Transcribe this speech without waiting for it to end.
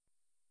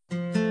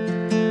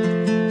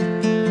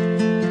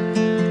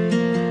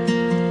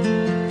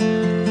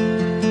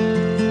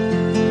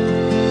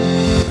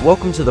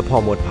Welcome to the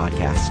Palmwood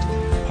Podcast,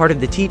 part of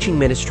the teaching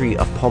ministry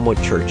of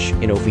Palmwood Church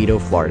in Oviedo,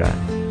 Florida,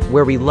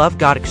 where we love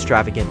God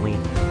extravagantly,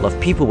 love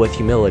people with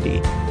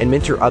humility, and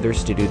mentor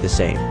others to do the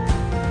same.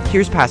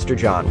 Here's Pastor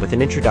John with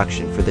an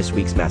introduction for this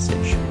week's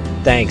message.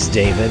 Thanks,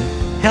 David.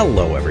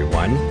 Hello,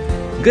 everyone.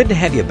 Good to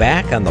have you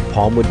back on the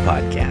Palmwood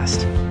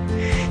Podcast.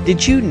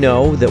 Did you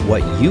know that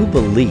what you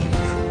believe,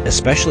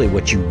 especially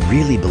what you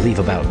really believe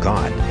about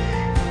God,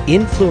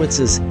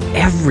 influences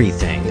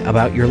everything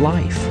about your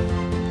life?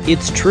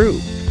 It's true.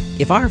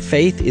 If our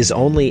faith is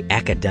only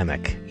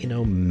academic,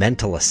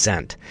 mental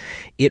assent,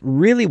 it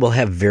really will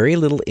have very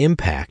little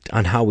impact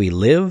on how we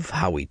live,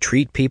 how we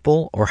treat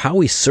people, or how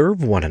we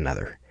serve one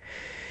another.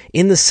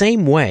 In the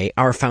same way,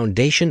 our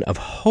foundation of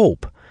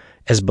hope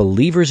as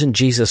believers in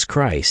Jesus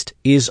Christ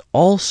is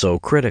also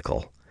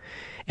critical.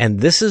 And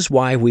this is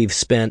why we've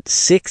spent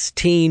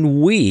 16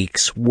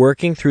 weeks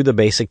working through the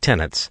basic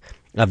tenets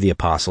of the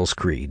Apostles'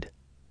 Creed.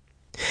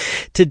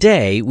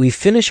 Today, we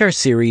finish our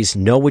series,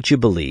 Know What You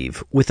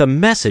Believe, with a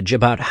message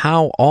about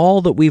how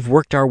all that we've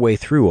worked our way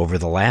through over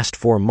the last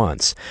 4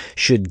 months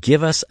should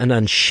give us an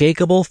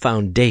unshakable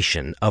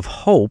foundation of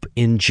hope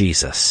in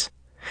Jesus.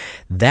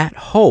 That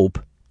hope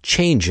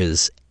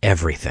changes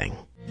everything.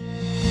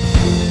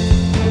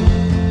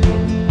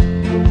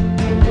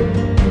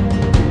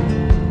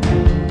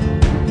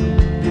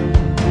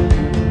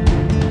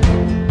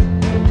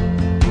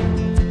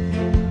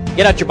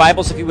 Get out your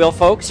Bibles, if you will,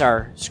 folks.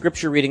 Our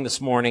scripture reading this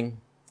morning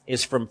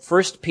is from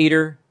 1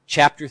 Peter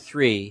chapter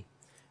 3,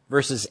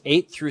 verses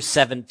 8 through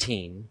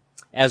 17,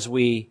 as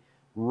we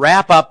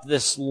wrap up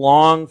this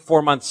long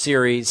 4-month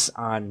series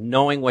on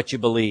knowing what you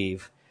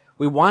believe.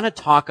 We want to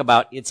talk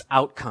about its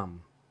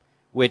outcome,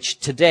 which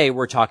today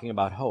we're talking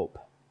about hope.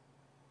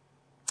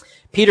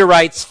 Peter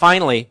writes,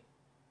 finally,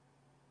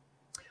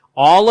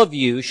 all of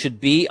you should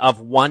be of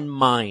one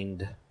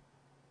mind.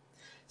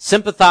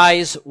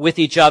 Sympathize with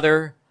each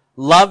other.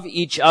 Love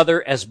each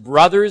other as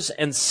brothers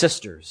and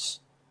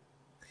sisters.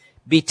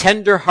 Be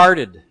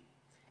tender-hearted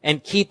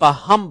and keep a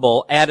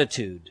humble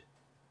attitude.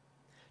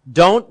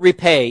 Don't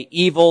repay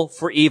evil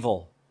for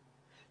evil.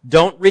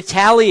 Don't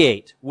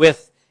retaliate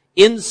with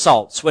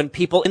insults when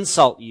people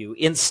insult you.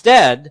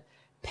 Instead,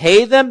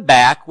 pay them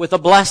back with a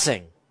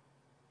blessing.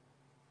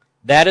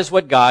 That is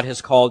what God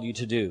has called you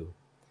to do,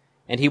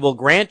 and He will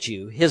grant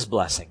you His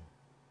blessing.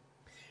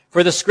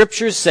 For the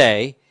Scriptures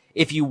say,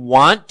 if you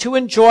want to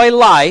enjoy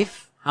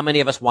life, how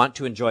many of us want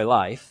to enjoy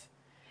life,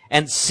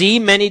 and see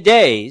many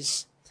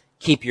days,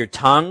 keep your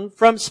tongue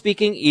from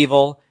speaking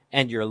evil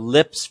and your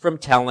lips from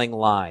telling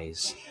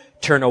lies.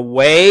 Turn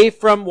away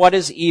from what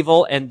is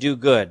evil and do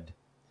good.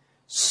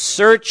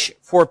 Search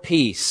for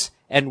peace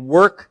and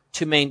work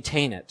to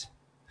maintain it.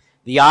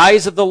 The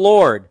eyes of the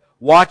Lord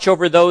watch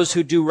over those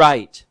who do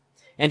right,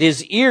 and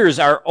His ears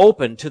are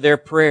open to their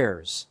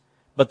prayers.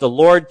 But the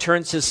Lord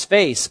turns His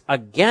face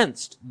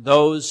against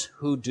those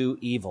who do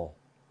evil.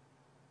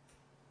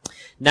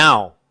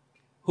 Now,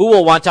 who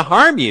will want to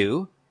harm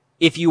you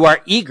if you are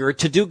eager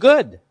to do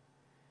good?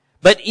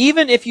 But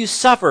even if you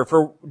suffer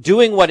for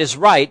doing what is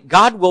right,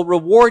 God will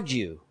reward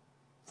you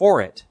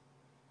for it.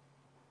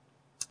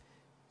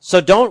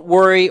 So don't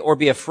worry or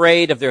be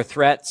afraid of their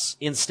threats.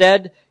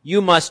 Instead,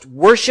 you must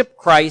worship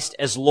Christ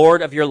as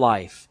Lord of your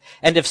life.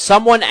 And if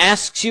someone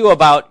asks you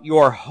about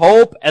your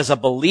hope as a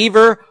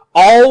believer,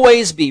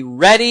 always be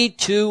ready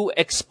to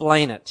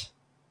explain it.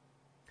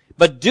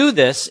 But do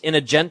this in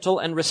a gentle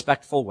and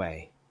respectful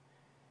way.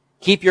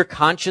 Keep your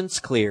conscience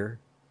clear,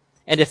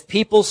 and if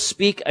people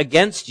speak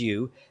against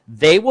you,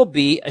 they will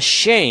be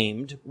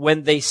ashamed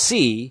when they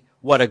see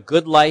what a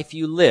good life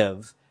you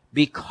live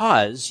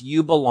because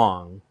you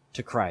belong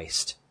to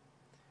Christ.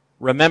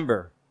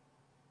 Remember,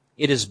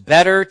 it is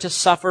better to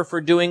suffer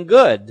for doing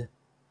good,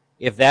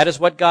 if that is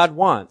what God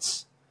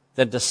wants,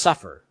 than to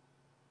suffer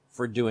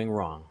for doing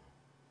wrong.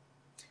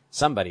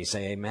 Somebody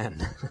say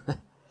amen.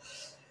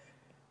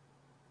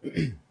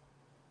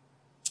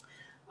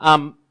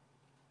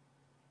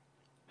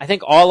 I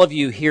think all of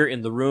you here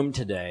in the room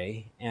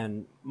today,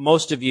 and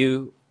most of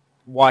you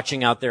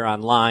watching out there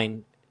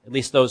online, at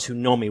least those who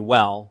know me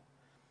well,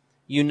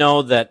 you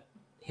know that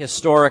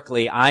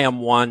historically I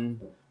am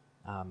one,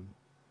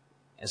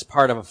 as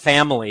part of a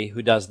family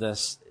who does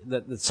this,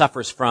 that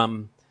suffers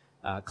from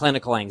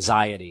clinical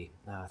anxiety.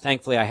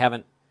 Thankfully, I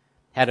haven't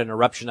had an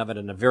eruption of it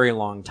in a very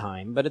long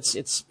time, but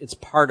it's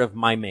part of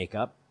my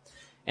makeup.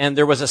 And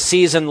there was a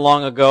season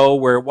long ago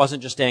where it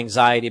wasn't just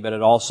anxiety, but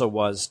it also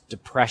was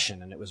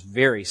depression, and it was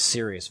very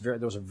serious.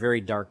 Those were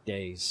very dark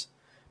days.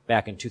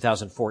 Back in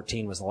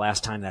 2014 was the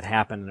last time that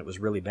happened, and it was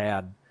really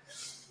bad.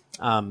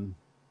 The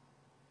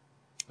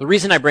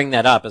reason I bring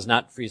that up is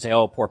not for you to say,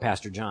 oh, poor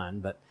Pastor John,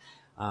 but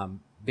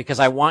because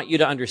I want you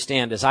to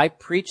understand, as I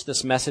preach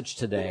this message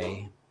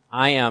today,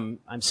 I'm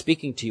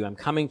speaking to you, I'm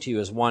coming to you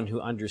as one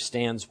who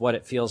understands what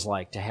it feels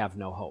like to have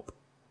no hope.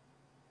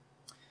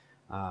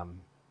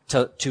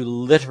 To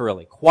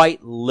literally,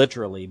 quite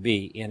literally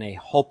be in a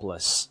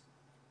hopeless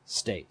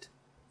state.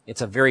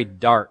 It's a very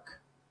dark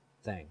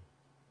thing.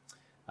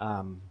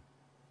 When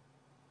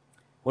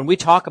we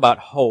talk about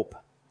hope,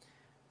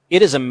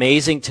 it is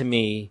amazing to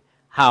me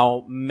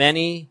how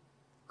many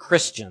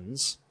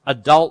Christians,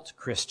 adult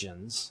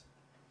Christians,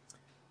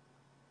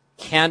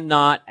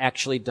 cannot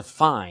actually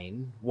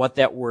define what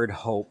that word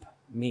hope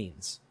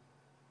means.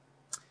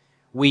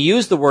 We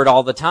use the word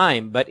all the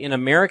time, but in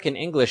American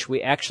English,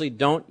 we actually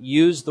don't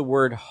use the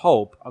word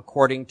hope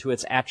according to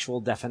its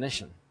actual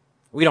definition.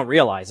 We don't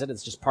realize it.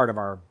 It's just part of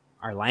our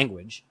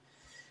language.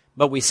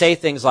 But we say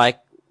things like,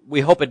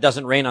 we hope it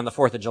doesn't rain on the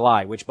 4th of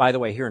July, which, by the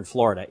way, here in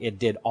Florida, it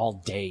did all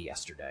day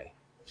yesterday.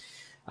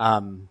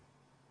 That's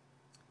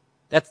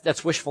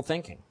wishful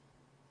thinking.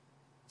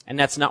 And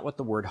that's not what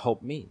the word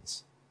hope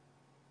means.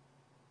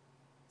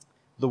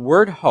 The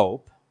word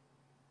hope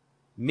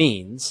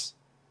means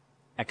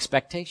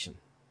expectation.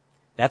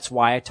 That's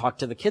why I talked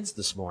to the kids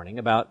this morning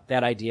about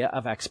that idea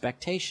of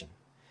expectation.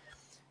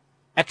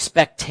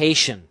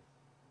 Expectation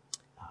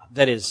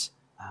that is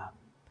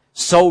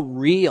so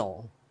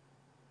real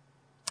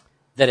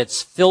that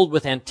it's filled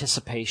with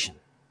anticipation.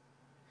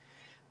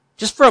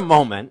 Just for a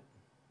moment,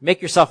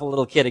 make yourself a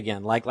little kid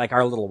again, like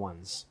our little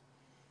ones,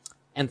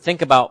 and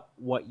think about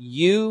what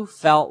you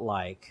felt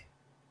like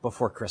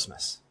before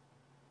Christmas.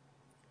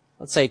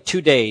 Let's say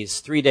 2 days,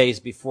 3 days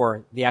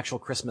before the actual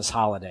Christmas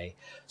holiday.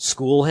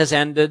 School has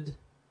ended,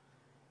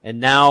 and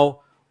now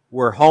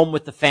we're home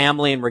with the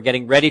family, and we're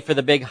getting ready for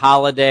the big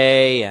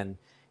holiday, and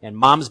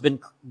Mom's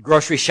been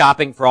grocery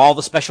shopping for all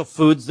the special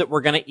foods that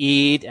we're going to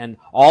eat, and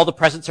all the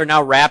presents are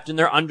now wrapped and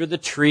they're under the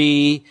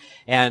tree,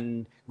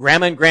 and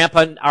Grandma and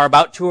Grandpa are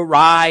about to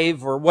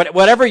arrive, or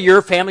whatever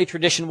your family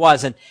tradition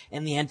was, and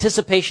the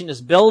anticipation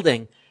is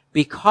building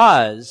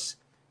because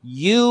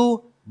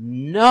you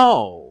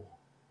know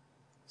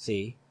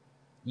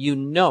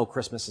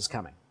Christmas is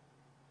coming.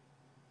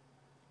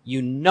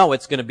 You know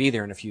it's going to be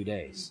there in a few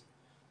days.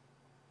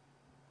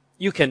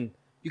 You can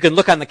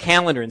look on the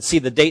calendar and see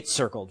the date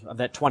circled of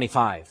that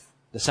 25,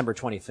 December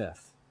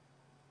 25th.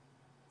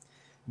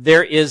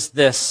 There is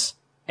this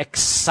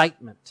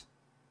excitement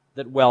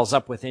that wells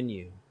up within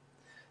you.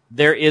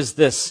 There is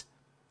this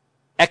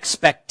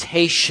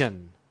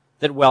expectation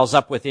that wells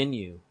up within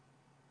you.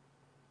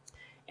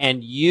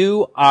 And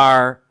you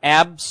are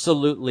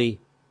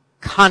absolutely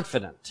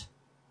confident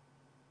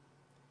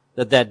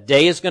that that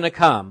day is going to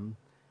come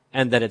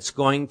and that it's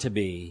going to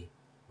be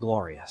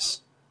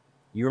glorious.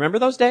 You remember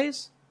those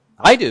days?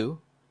 I do.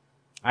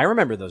 I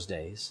remember those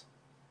days.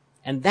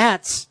 And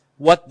that's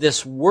what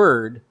this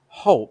word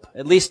hope,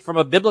 at least from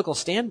a biblical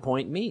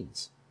standpoint,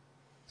 means.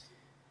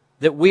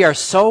 That we are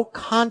so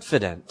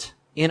confident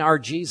in our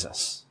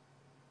Jesus.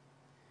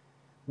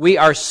 We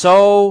are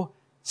so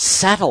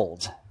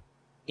settled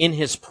in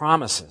His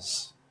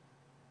promises.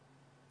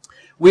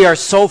 We are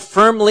so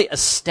firmly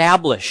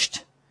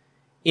established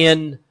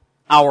in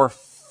our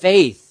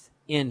faith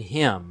in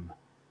Him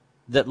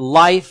that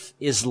life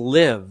is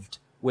lived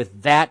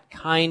with that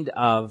kind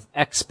of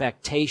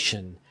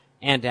expectation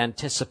and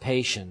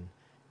anticipation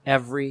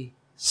every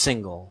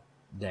single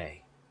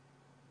day.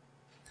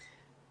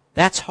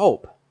 That's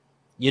hope.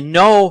 You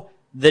know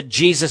that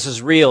Jesus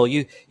is real.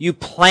 You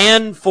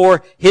plan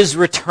for His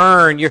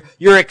return.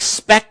 You're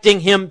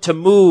expecting Him to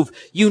move.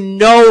 You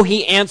know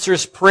He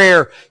answers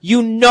prayer.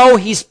 You know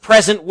He's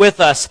present with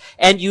us.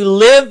 And you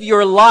live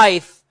your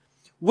life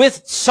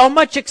with so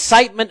much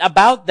excitement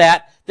about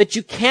that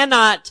you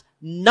cannot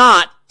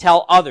not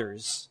tell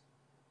others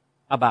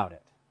about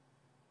it.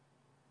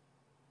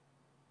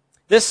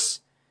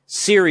 This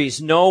series,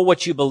 Know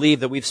What You Believe,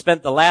 that we've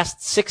spent the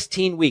last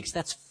 16 weeks,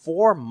 that's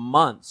 4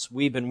 months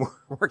we've been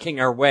working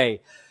our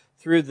way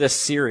through this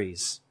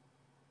series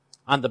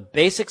on the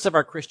basics of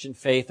our Christian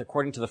faith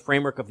according to the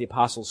framework of the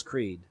Apostles'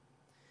 Creed.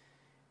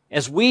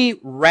 As we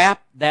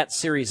wrap that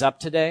series up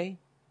today,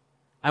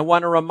 I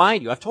want to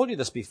remind you, I've told you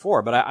this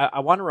before, but I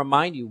want to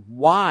remind you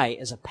why,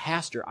 as a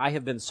pastor, I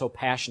have been so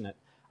passionate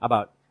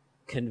about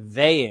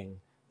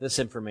conveying this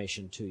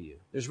information to you.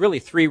 There's really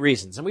 3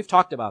 reasons, and we've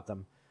talked about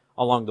them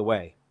along the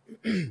way.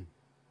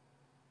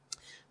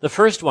 The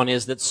first one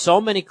is that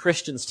so many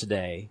Christians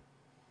today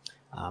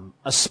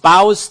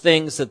espouse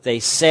things that they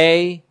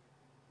say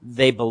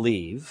they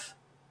believe,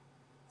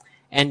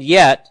 and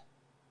yet,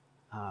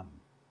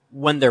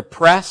 when they're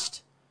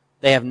pressed,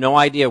 they have no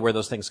idea where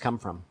those things come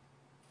from.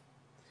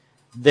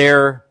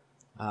 They're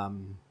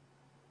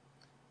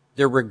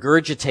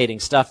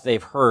regurgitating stuff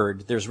they've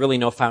heard. There's really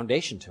no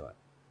foundation to it.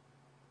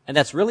 And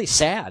that's really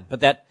sad, but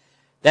that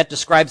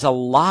describes a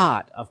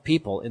lot of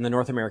people in the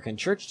North American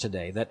church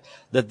today, that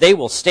they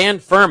will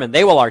stand firm and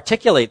they will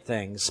articulate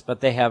things,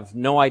 but they have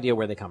no idea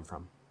where they come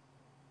from.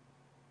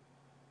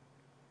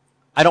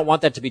 I don't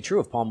want that to be true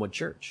of Palmwood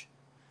Church.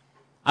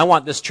 I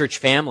want this church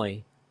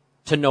family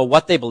to know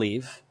what they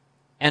believe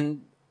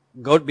and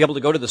be able to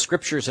go to the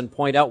Scriptures and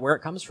point out where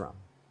it comes from.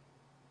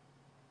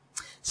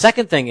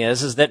 Second thing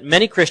is that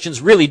many Christians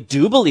really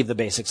do believe the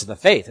basics of the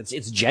faith.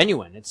 It's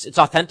genuine. It's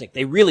authentic.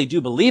 They really do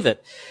believe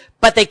it.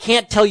 But they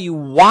can't tell you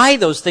why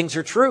those things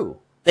are true.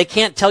 They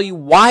can't tell you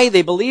why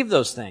they believe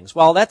those things.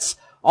 Well, that's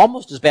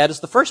almost as bad as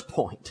the first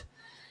point.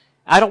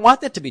 I don't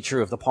want that to be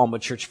true of the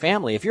Palmwood Church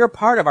family. If you're a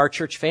part of our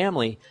church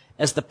family,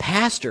 as the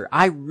pastor,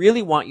 I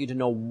really want you to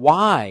know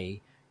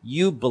why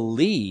you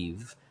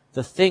believe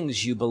the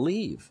things you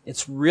believe.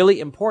 It's really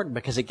important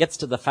because it gets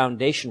to the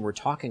foundation we're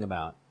talking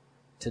about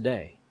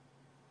today.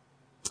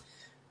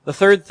 The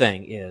third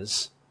thing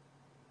is,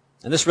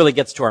 and this really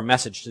gets to our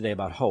message today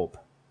about hope.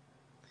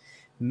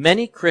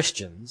 Many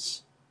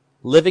Christians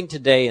living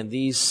today in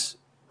these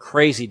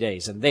crazy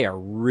days, and they are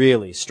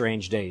really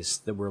strange days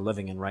that we're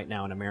living in right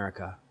now in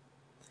America,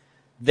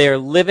 they're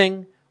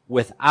living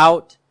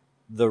without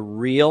the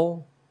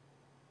real,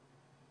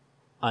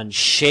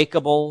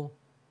 unshakable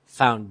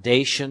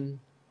foundation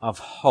of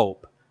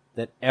hope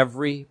that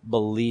every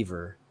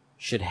believer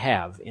should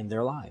have in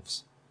their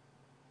lives.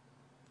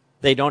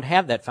 They don't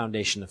have that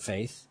foundation of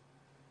faith.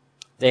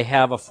 They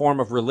have a form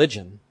of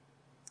religion,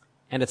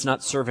 and it's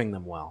not serving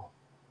them well.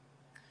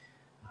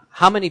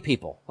 How many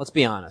people, let's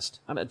be honest,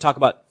 I'm going to talk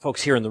about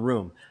folks here in the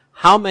room,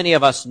 how many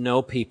of us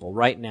know people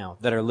right now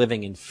that are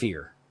living in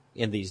fear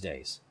in these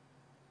days?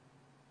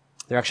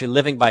 They're actually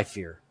living by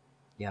fear.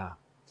 Yeah.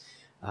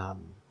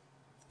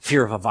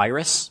 Fear of a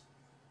virus.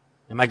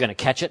 Am I going to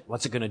catch it?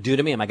 What's it going to do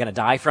to me? Am I going to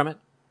die from it?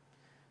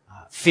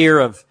 Fear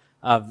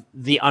of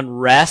the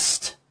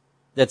unrest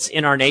that's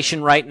in our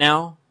nation right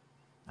now.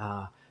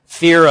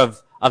 Fear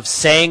of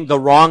saying the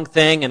wrong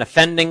thing and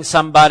offending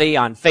somebody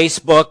on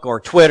Facebook or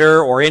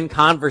Twitter or in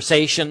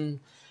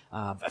conversation.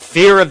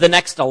 Fear of the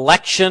next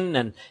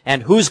election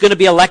and who's going to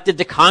be elected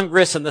to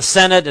Congress and the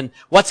Senate and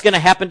what's going to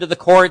happen to the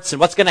courts and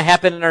what's going to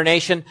happen in our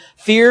nation.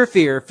 Fear,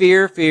 fear,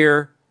 fear,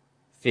 fear,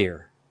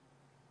 fear.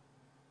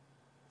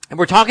 And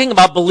we're talking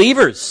about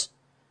believers.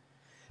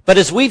 But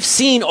as we've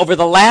seen over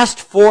the last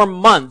 4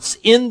 months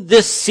in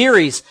this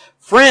series,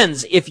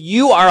 friends, if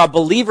you are a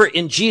believer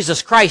in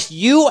Jesus Christ,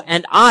 you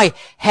and I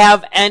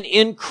have an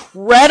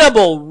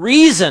incredible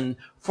reason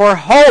for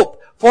hope,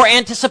 for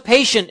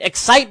anticipation,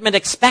 excitement,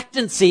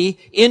 expectancy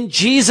in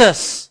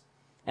Jesus.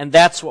 And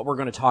that's what we're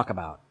going to talk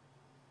about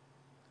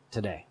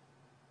today.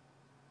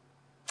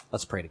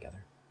 Let's pray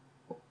together.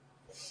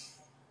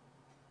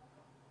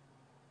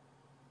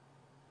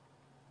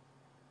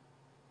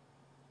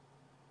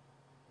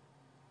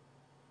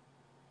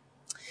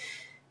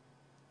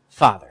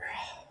 Father,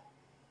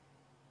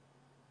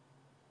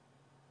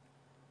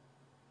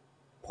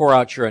 pour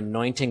out your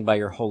anointing by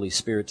your Holy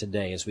Spirit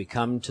today as we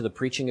come to the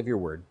preaching of your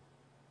word.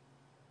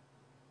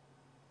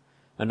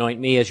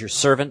 Anoint me as your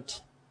servant,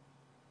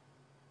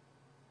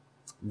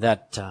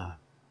 that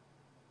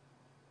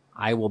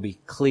I will be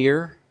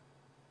clear,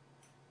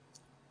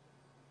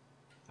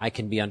 I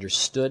can be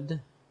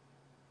understood,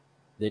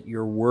 that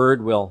your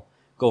word will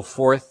go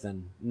forth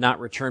and not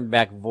return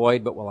back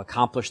void, but will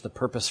accomplish the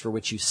purpose for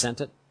which you sent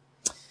it.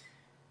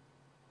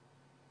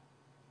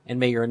 And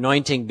may your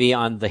anointing be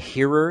on the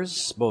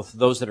hearers, both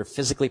those that are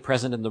physically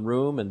present in the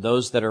room and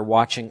those that are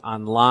watching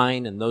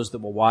online and those that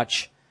will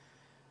watch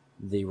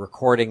the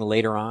recording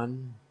later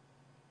on,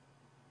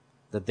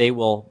 that they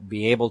will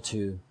be able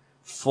to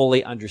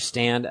fully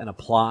understand and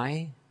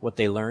apply what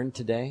they learned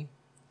today.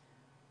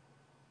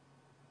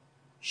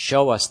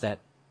 Show us that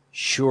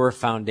sure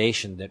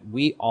foundation that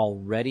we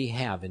already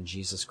have in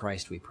Jesus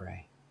Christ, we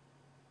pray.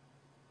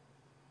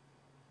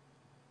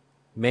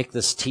 Make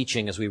this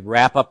teaching as we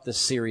wrap up this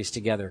series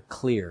together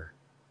clear.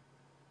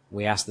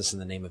 We ask this in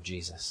the name of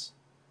Jesus.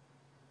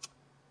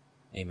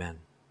 Amen.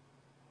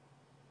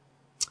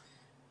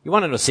 You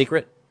want to know a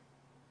secret?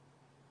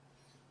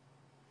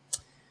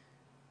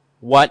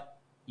 What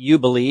you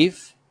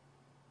believe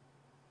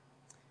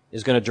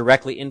is going to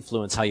directly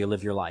influence how you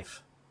live your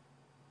life.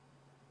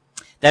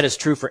 That is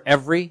true for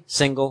every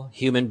single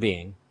human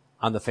being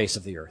on the face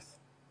of the earth.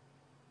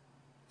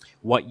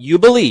 What you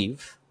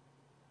believe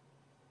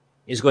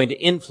is going to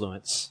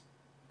influence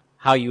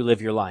how you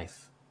live your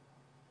life.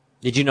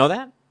 Did you know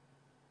that?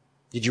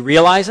 Did you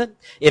realize it?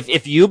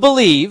 If you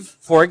believe,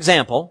 for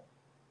example,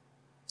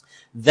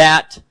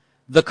 that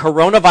the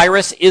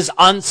coronavirus is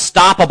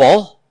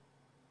unstoppable,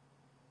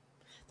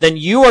 then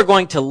you are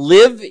going to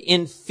live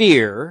in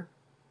fear,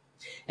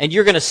 and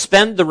you're going to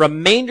spend the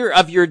remainder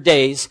of your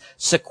days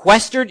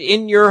sequestered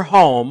in your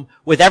home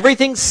with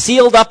everything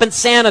sealed up and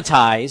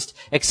sanitized,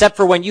 except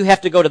for when you have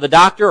to go to the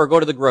doctor or go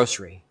to the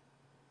grocery.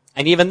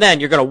 And even then,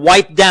 you're going to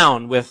wipe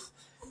down with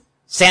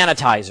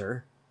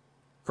sanitizer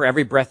for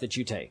every breath that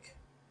you take.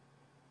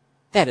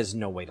 That is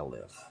no way to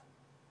live.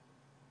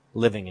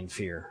 Living in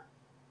fear.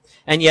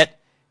 And yet,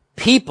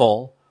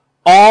 people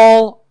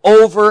all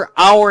over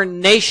our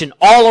nation,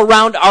 all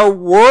around our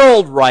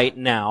world right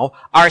now,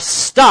 are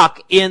stuck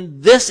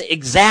in this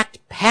exact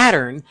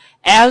pattern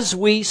as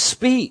we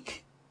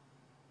speak.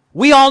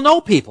 We all know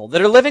people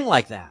that are living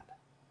like that.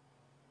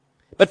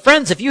 But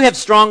friends, if you have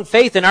strong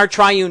faith in our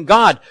triune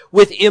God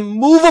with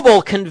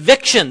immovable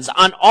convictions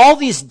on all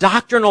these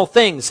doctrinal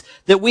things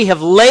that we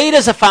have laid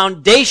as a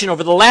foundation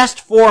over the last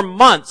 4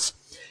 months,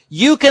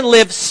 you can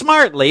live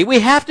smartly. We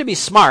have to be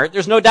smart,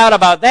 there's no doubt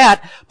about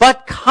that,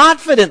 but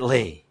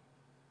confidently.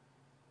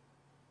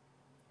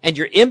 And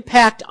your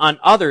impact on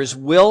others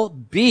will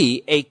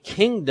be a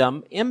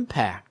kingdom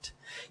impact.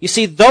 You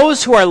see,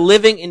 those who are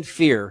living in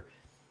fear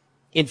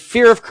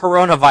of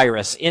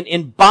coronavirus,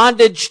 in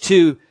bondage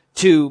to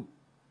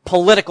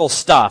political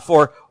stuff,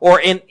 or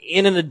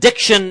in an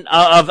addiction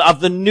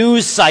of the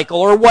news cycle,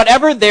 or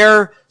whatever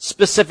their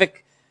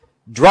specific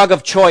drug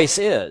of choice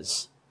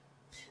is,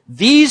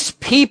 these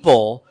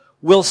people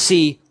will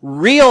see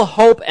real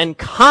hope and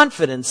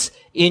confidence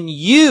in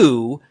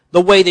you,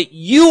 the way that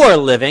you are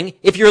living,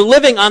 if you're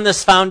living on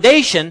this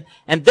foundation,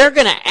 and they're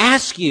going to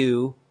ask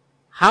you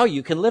how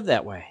you can live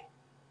that way.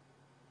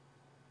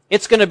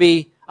 It's going to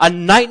be a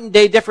night and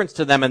day difference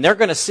to them, and they're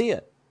going to see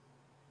it.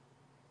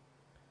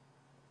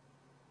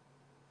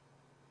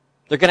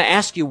 They're going to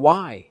ask you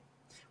why.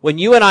 When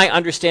you and I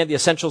understand the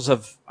essentials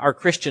of our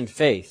Christian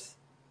faith,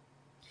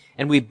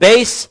 and we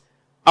base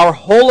our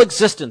whole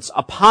existence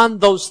upon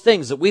those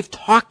things that we've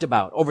talked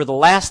about over the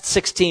last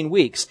 16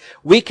 weeks,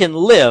 we can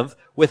live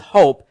with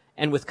hope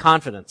and with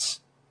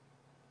confidence.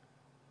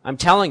 I'm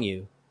telling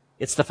you,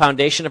 it's the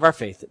foundation of our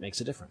faith that makes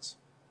a difference.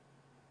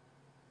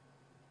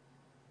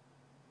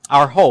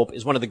 Our hope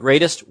is one of the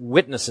greatest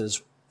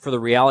witnesses for the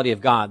reality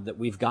of God that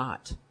we've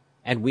got,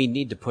 and we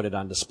need to put it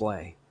on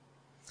display.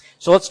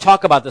 So let's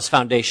talk about this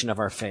foundation of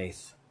our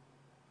faith.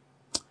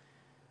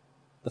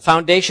 The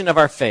foundation of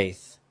our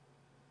faith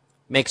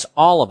makes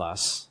all of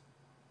us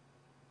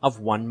of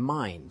one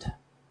mind.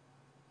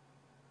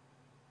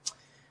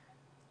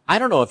 I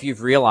don't know if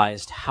you've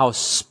realized how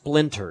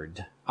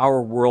splintered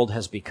our world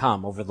has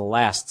become over the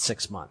last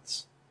 6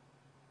 months.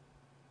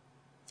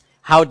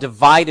 How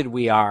divided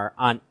we are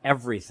on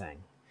everything.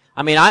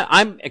 I mean,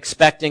 I'm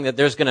expecting that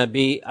there's going to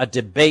be a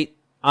debate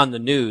on the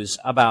news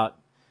about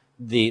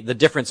the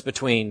difference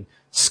between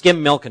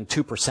skim milk and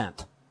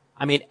 2%.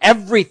 I mean,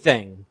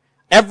 everything,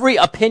 every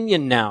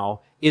opinion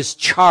now is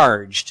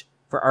charged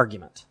for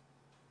argument.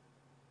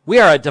 We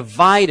are a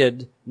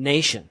divided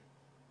nation.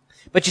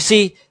 But you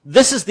see,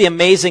 this is the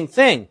amazing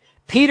thing.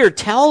 Peter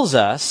tells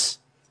us,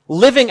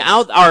 living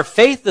out our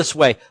faith this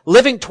way,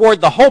 living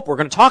toward the hope we're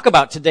going to talk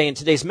about today in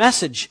today's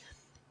message,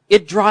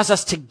 it draws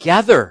us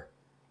together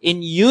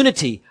in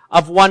unity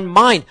of one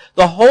mind.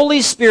 The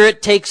Holy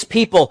Spirit takes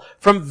people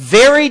from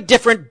very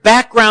different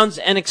backgrounds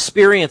and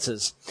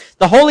experiences.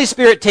 The Holy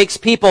Spirit takes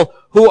people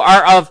who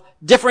are of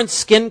different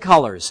skin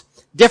colors,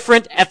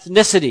 different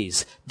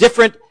ethnicities,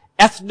 different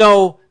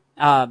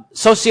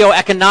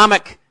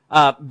socioeconomic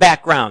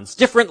backgrounds,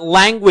 different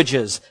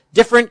languages,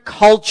 different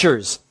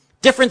cultures,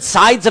 different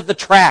sides of the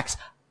tracks,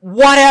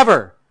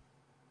 whatever.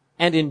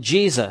 And in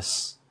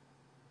Jesus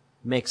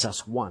makes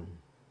us one.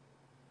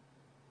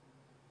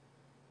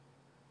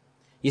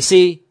 You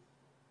see,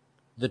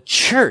 the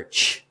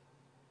church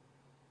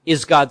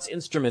is God's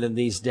instrument in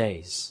these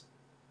days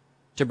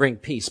to bring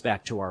peace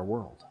back to our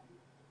world.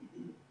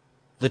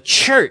 The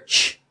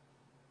church,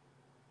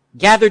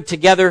 gathered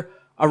together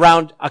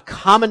around a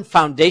common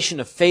foundation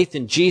of faith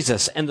in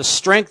Jesus and the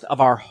strength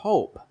of our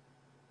hope,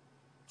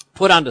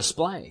 put on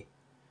display,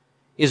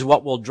 is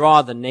what will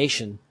draw the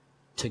nation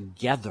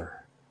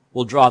together,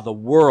 will draw the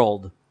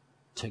world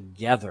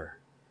together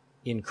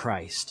in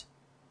Christ.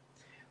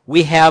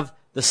 We have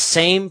the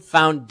same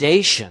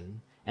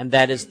foundation, and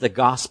that is the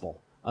gospel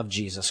of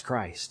Jesus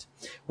Christ.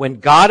 When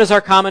God is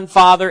our common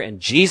Father, and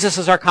Jesus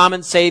is our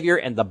common Savior,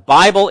 and the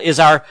Bible is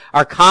our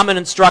common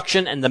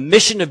instruction, and the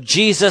mission of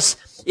Jesus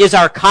is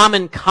our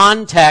common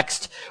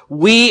context,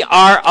 we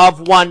are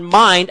of one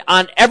mind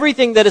on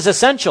everything that is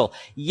essential.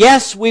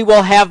 Yes, we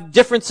will have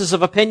differences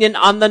of opinion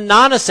on the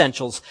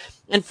non-essentials.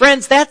 And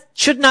friends, that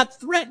should not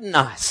threaten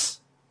us.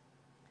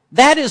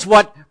 That is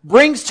what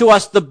brings to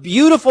us the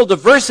beautiful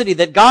diversity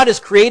that God has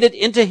created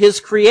into His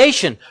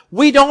creation.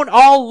 We don't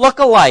all look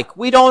alike.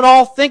 We don't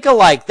all think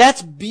alike.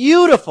 That's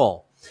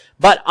beautiful.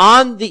 But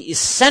on the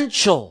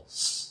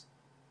essentials,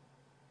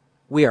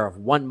 we are of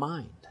one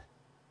mind.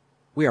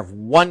 We are of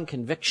one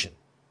conviction,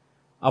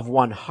 of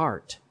one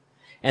heart.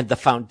 And the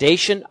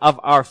foundation of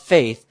our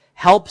faith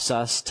helps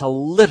us to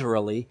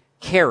literally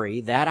carry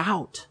that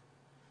out.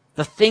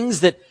 The things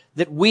that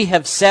we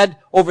have said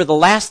over the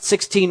last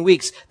 16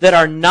 weeks that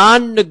are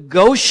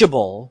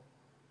non-negotiable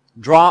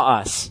draw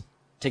us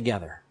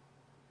together.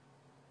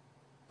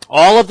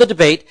 All of the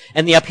debate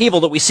and the upheaval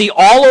that we see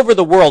all over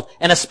the world,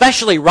 and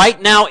especially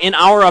right now in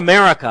our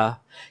America,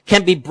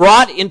 can be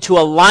brought into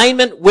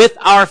alignment with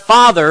our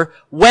Father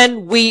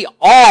when we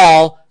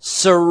all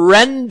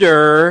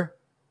surrender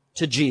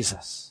to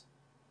Jesus.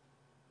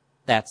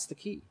 That's the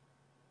key.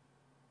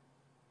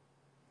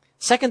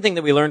 Second thing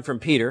that we learn from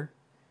Peter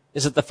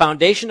is that the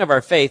foundation of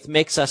our faith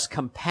makes us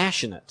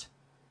compassionate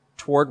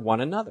toward one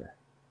another,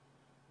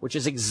 which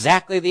is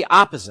exactly the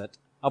opposite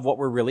of what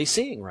we're really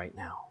seeing right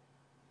now.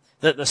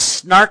 The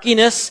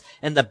snarkiness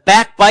and the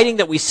backbiting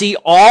that we see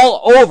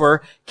all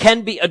over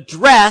can be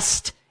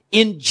addressed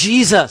in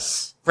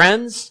Jesus,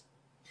 friends.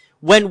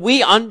 When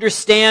we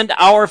understand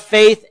our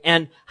faith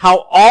and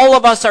how all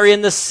of us are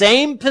in the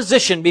same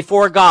position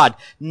before God,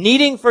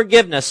 needing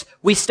forgiveness,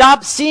 we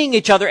stop seeing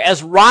each other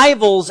as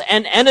rivals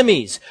and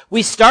enemies.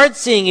 We start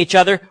seeing each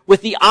other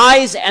with the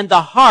eyes and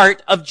the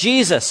heart of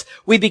Jesus.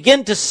 We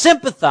begin to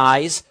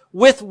sympathize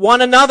with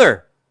one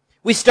another.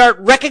 We start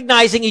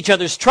recognizing each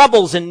other's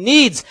troubles and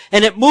needs,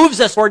 and it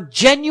moves us toward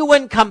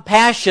genuine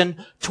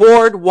compassion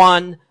toward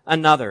one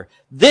another.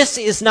 This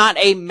is not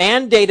a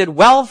mandated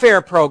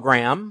welfare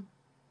program.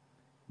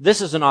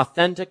 This is an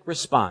authentic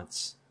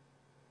response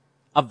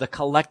of the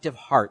collective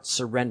heart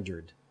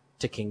surrendered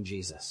to King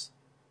Jesus.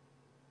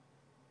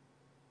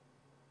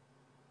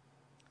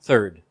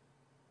 Third,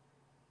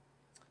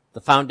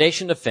 the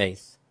foundation of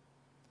faith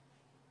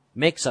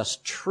makes us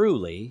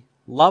truly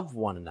love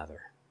one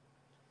another.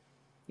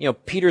 You know,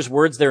 Peter's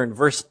words there in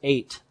verse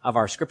 8 of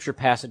our scripture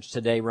passage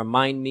today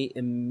remind me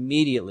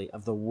immediately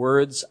of the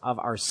words of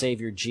our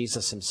Savior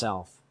Jesus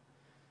himself.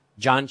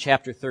 John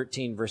chapter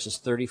 13, verses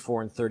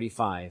 34 and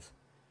 35.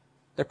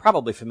 They're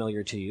probably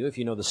familiar to you if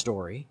you know the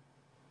story.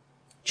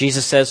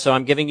 Jesus says, "So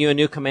I'm giving you a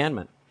new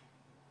commandment.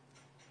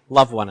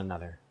 Love one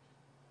another.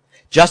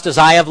 Just as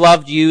I have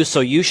loved you, so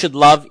you should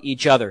love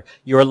each other.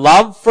 Your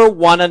love for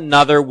one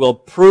another will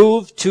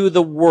prove to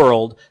the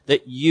world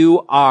that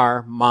you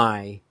are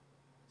my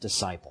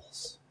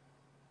disciples."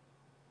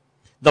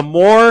 The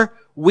more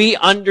we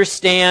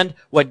understand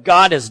what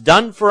God has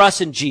done for us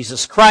in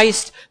Jesus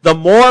Christ, the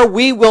more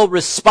we will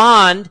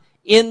respond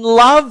in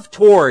love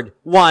toward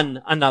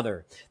one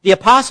another. The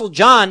Apostle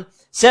John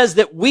says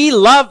that we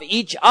love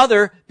each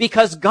other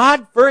because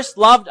God first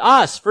loved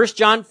us. 1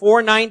 John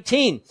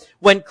 4:19.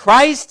 When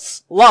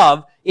Christ's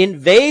love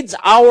invades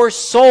our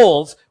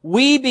souls,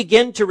 we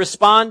begin to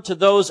respond to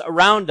those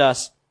around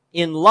us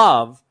in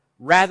love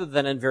rather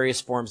than in various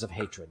forms of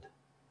hatred.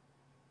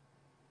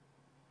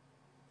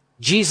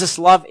 Jesus'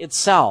 love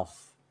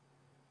itself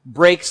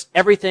breaks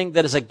everything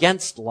that is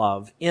against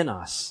love in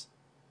us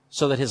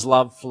so that his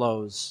love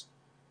flows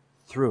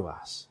through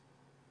us.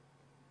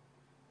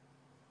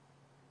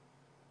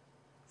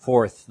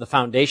 Fourth, the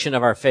foundation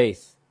of our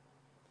faith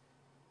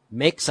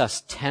makes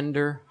us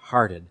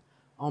tender-hearted.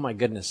 Oh my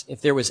goodness, if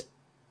there was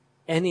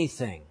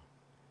anything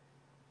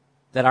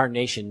that our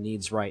nation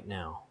needs right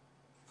now,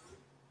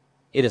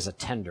 it is a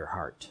tender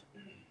heart.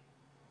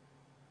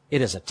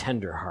 It is a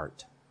tender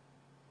heart.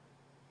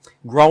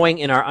 Growing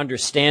in our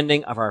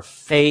understanding of our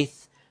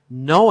faith,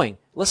 knowing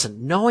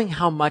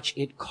how much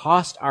it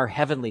cost our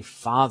Heavenly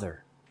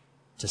Father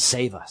to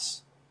save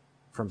us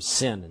from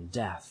sin and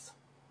death.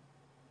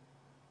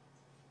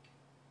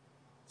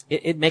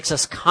 It makes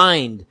us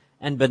kind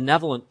and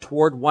benevolent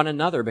toward one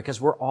another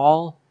because we're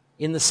all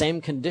in the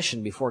same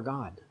condition before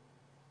God.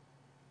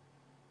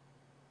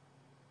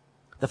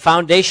 The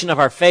foundation of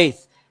our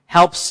faith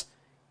helps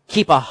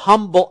keep a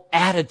humble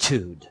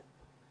attitude.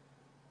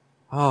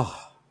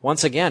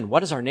 Once again,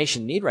 what does our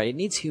nation need, right? It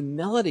needs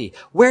humility.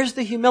 Where's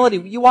the humility?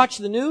 You watch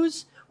the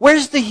news?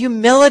 Where's the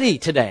humility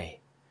today?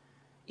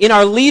 In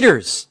our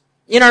leaders,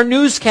 in our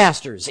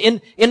newscasters,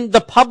 in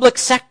the public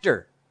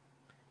sector,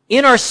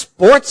 in our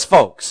sports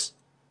folks.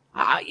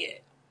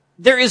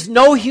 There is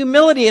no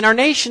humility in our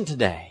nation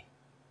today.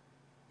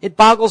 It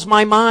boggles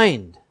my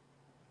mind.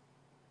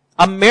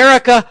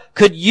 America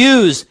could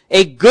use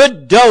a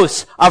good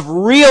dose of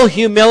real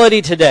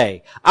humility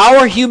today.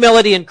 Our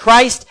humility in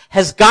Christ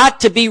has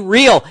got to be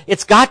real.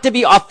 It's got to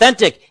be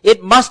authentic.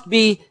 It must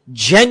be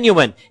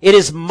genuine. It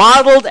is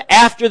modeled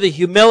after the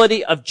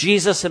humility of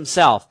Jesus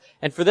himself.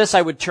 And for this,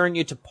 I would turn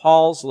you to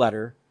Paul's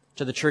letter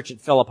to the church at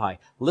Philippi.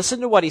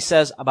 Listen to what he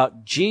says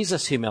about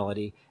Jesus'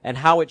 humility and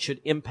how it should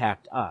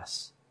impact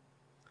us.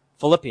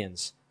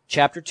 Philippians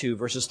chapter 2,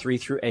 verses 3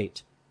 through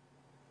 8.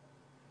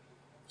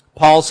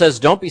 Paul says,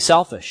 don't be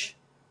selfish.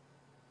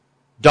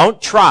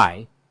 Don't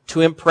try to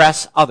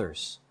impress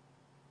others.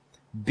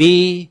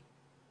 Be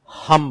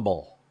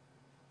humble,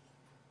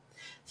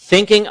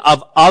 thinking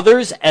of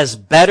others as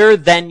better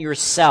than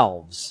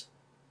yourselves.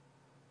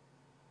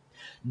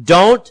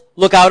 Don't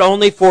look out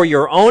only for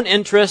your own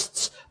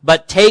interests,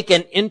 but take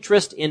an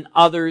interest in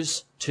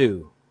others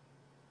too.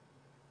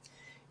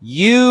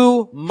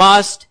 You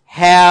must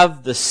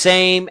have the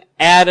same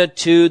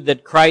attitude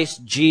that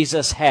Christ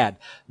Jesus had.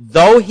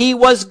 Though he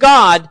was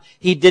God,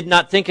 he did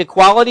not think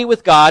equality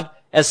with God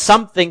as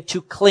something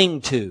to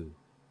cling to.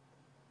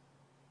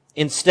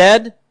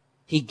 Instead,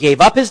 he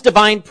gave up his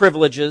divine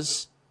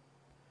privileges,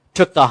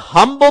 took the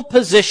humble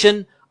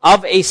position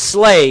of a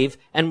slave,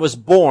 and was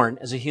born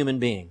as a human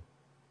being.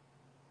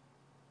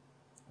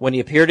 When he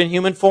appeared in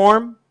human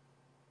form,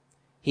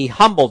 he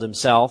humbled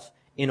himself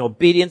in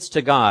obedience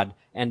to God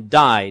and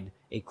died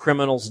a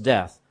criminal's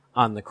death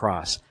on the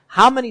cross.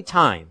 How many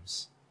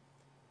times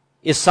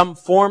is some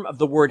form of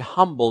the word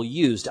humble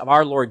used of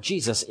our Lord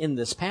Jesus in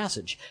this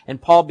passage?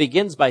 And Paul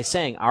begins by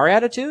saying our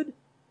attitude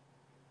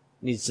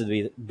needs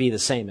to be the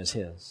same as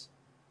his.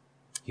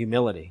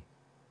 Humility.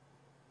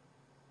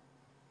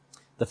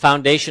 The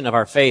foundation of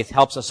our faith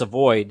helps us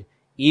avoid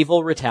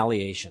evil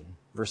retaliation.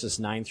 Verses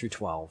 9 through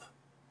 12.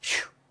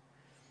 Whew.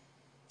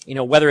 You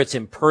know, whether it's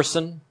in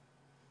person,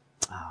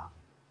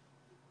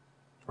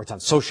 or it's on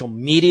social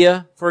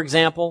media, for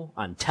example,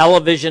 on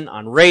television,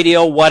 on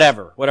radio,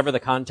 whatever the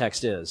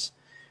context is,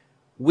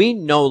 we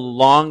no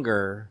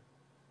longer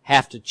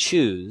have to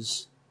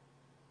choose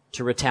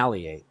to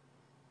retaliate.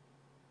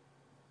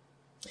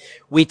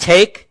 We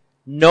take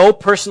No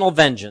personal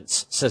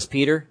vengeance, says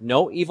Peter.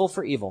 No evil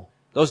for evil.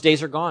 Those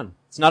days are gone.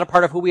 It's not a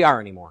part of who we are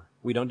anymore.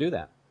 We don't do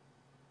that.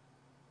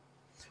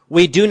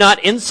 We do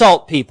not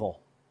insult people.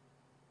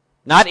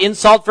 Not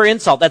insult for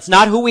insult. That's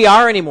not who we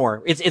are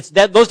anymore.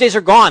 Those days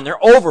are gone.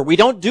 They're over. We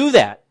don't do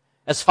that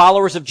as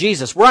followers of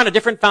Jesus. We're on a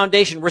different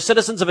foundation. We're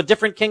citizens of a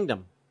different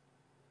kingdom.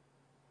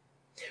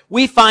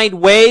 We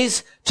find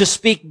ways to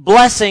speak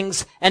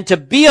blessings and to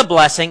be a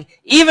blessing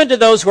even to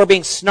those who are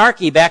being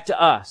snarky back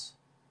to us.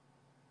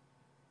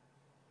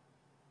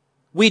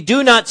 We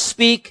do not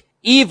speak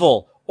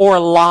evil or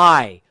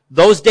lie.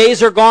 Those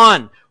days are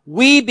gone.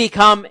 We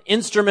become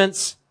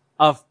instruments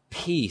of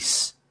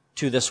peace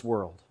to this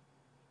world.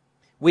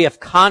 We have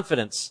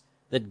confidence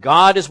that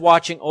God is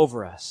watching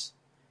over us.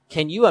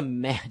 Can you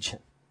imagine?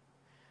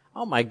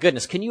 Oh my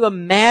goodness, can you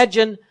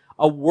imagine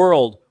a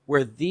world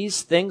where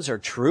these things are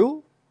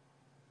true?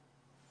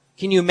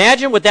 Can you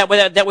imagine what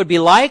that would be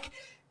like?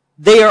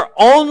 They are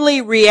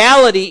only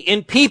reality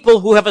in people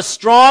who have a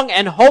strong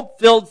and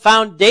hope-filled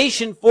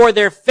foundation for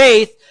their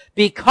faith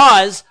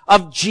because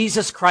of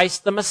Jesus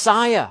Christ the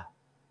Messiah.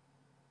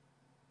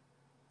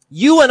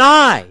 You and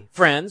I,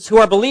 friends, who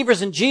are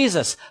believers in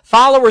Jesus,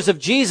 followers of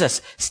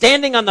Jesus,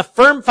 standing on the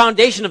firm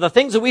foundation of the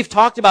things that we've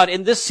talked about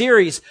in this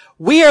series,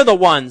 we are the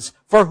ones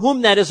for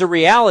whom that is a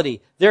reality.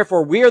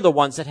 Therefore, we are the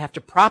ones that have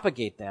to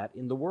propagate that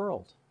in the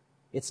world.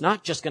 It's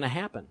not just going to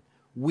happen.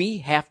 We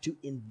have to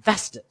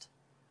invest it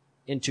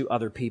into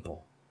other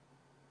people.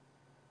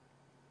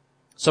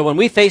 So when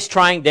we face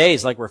trying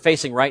days like we're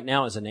facing right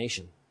now as a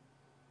nation,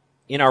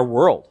 in our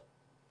world,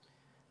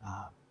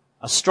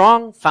 a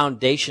strong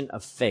foundation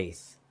of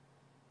faith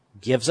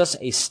gives us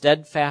a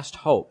steadfast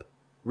hope.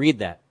 Read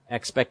that.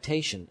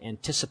 Expectation,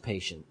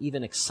 anticipation,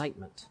 even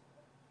excitement.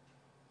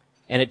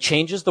 And it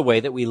changes the way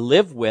that we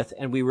live with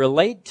and we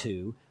relate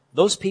to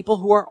those people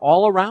who are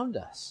all around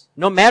us,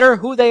 no matter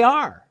who they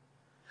are.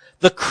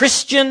 The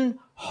Christian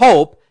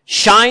hope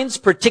shines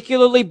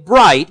particularly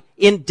bright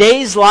in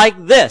days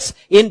like this,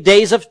 in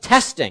days of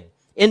testing,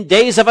 in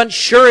days of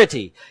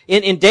unsurety,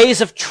 in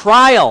days of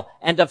trial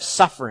and of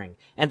suffering.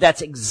 And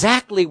that's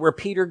exactly where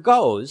Peter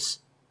goes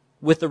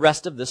with the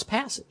rest of this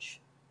passage.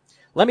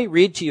 Let me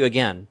read to you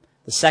again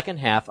the second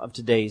half of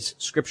today's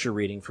scripture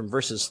reading from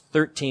verses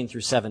 13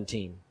 through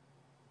 17.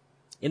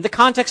 In the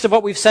context of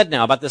what we've said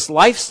now about this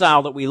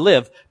lifestyle that we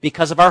live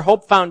because of our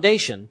hope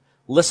foundation,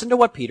 listen to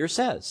what Peter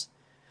says.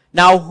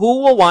 Now,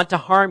 who will want to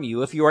harm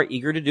you if you are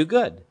eager to do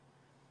good?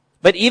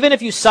 But even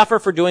if you suffer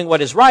for doing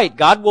what is right,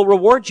 God will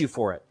reward you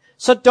for it.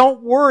 So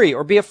don't worry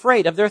or be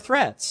afraid of their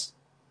threats.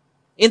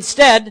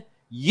 Instead,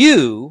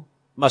 you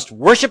must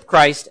worship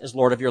Christ as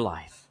Lord of your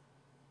life.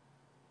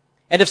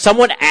 And if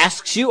someone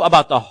asks you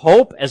about the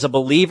hope as a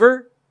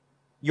believer,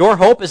 your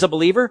hope as a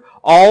believer,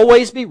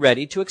 always be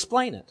ready to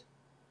explain it.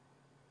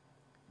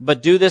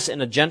 But do this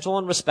in a gentle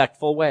and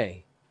respectful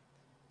way.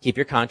 Keep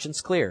your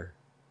conscience clear.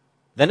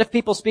 Then if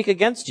people speak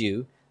against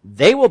you,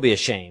 they will be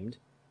ashamed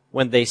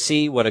when they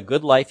see what a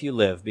good life you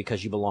live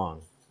because you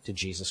belong to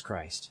Jesus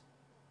Christ.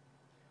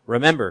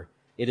 Remember,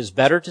 it is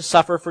better to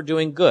suffer for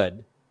doing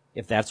good,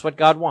 if that's what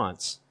God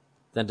wants,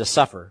 than to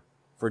suffer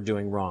for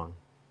doing wrong.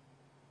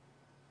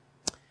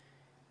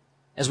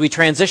 As we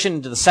transition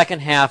into the second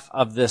half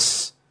of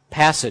this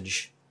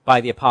passage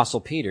by the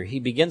Apostle Peter, he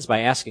begins by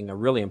asking a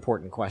really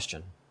important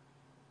question.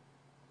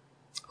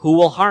 Who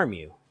will harm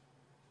you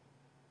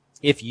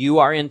if you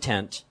are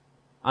intent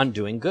on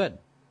doing good?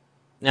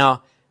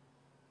 Now,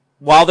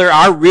 while there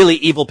are really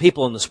evil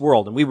people in this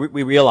world, and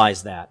we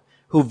realize that,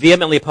 who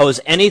vehemently oppose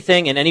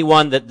anything and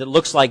anyone that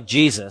looks like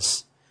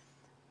Jesus,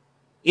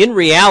 in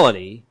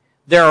reality,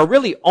 there are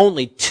really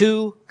only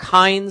two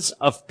kinds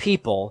of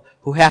people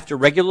who have to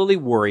regularly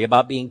worry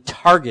about being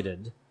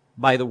targeted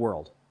by the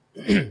world.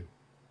 The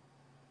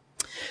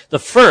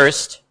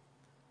first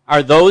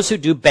are those who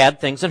do bad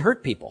things and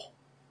hurt people.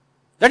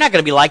 They're not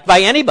going to be liked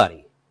by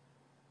anybody.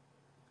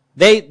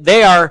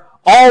 They are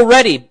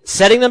already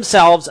setting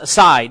themselves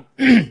aside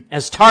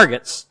as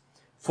targets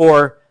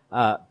for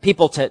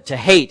people to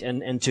hate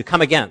and to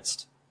come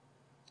against.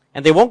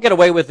 And they won't get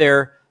away with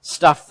their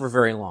stuff for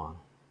very long.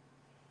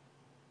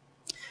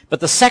 But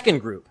the second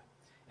group,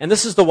 and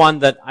this is the one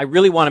that I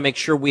really want to make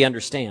sure we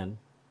understand,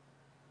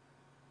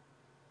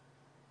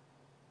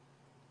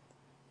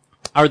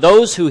 are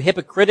those who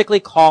hypocritically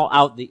call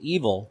out the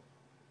evil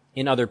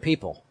in other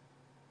people.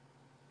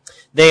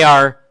 They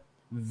are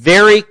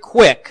very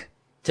quick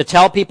to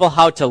tell people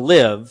how to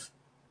live,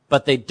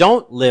 but they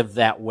don't live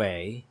that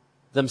way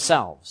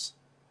themselves.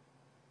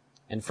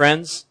 And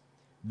friends,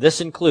 this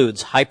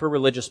includes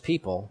hyper-religious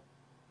people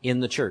in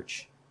the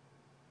church.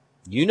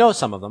 You know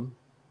some of them.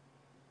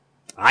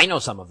 I know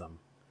some of them.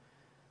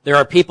 There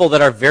are people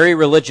that are very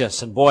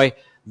religious, and boy,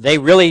 they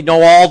really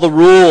know all the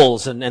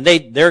rules, and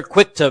they're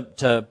quick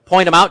to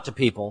point them out to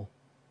people,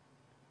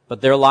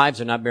 but their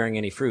lives are not bearing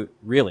any fruit,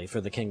 really,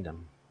 for the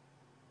kingdom.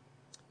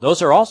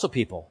 Those are also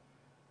people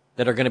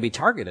that are going to be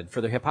targeted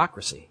for their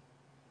hypocrisy.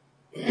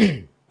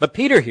 But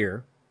Peter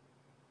here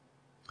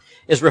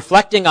is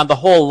reflecting on the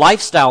whole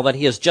lifestyle that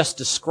he has just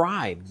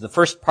described, the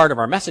first part of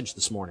our message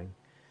this morning.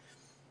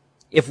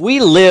 If we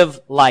live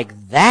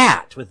like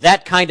that, with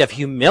that kind of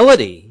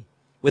humility,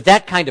 with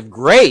that kind of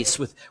grace,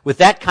 with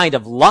that kind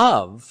of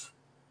love,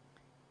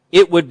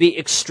 it would be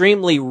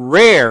extremely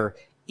rare,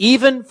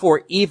 even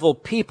for evil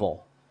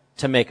people,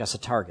 to make us a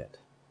target.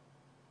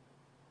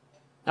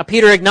 Now,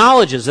 Peter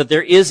acknowledges that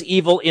there is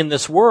evil in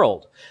this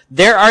world.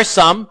 There are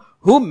some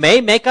who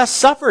may make us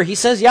suffer. He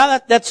says, yeah,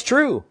 that's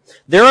true.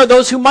 There are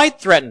those who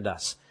might threaten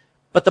us.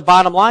 But the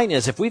bottom line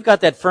is, if we've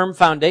got that firm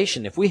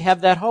foundation, if we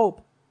have that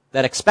hope,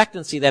 that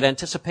expectancy, that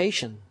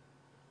anticipation,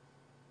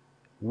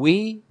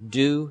 we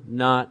do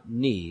not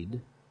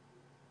need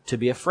to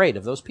be afraid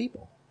of those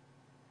people.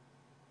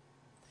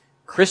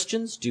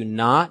 Christians do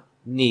not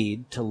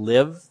need to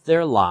live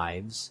their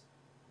lives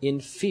in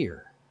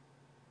fear.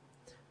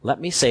 Let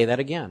me say that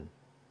again.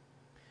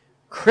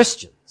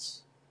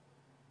 Christians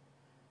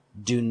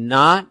do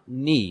not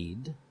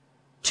need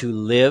to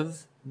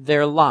live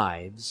their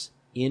lives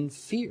in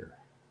fear.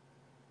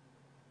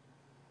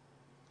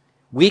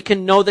 We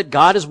can know that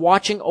God is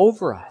watching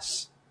over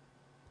us.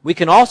 We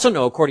can also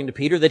know, according to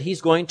Peter, that He's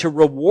going to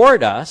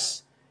reward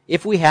us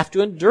if we have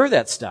to endure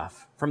that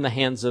stuff from the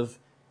hands of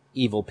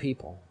evil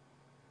people.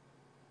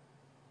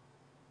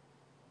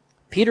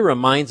 Peter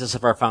reminds us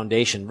of our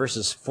foundation,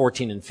 verses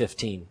 14 and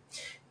 15.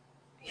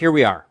 Here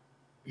we are.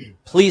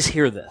 Please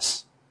hear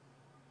this.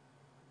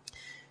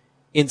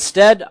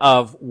 Instead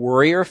of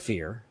worry or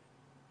fear,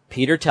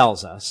 Peter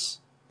tells us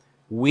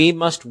we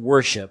must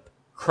worship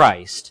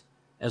Christ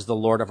as the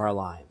Lord of our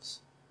lives.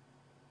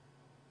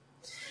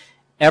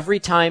 Every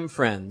time,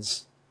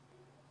 friends,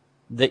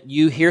 that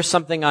you hear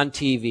something on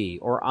TV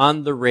or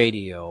on the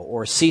radio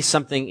or see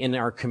something in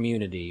our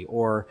community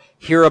or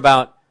hear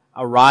about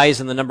a rise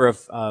in the number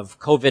of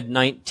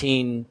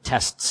COVID-19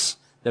 tests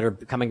that are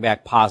coming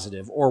back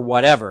positive or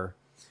whatever,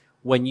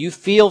 when you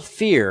feel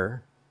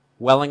fear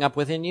welling up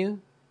within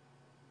you,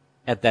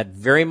 at that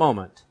very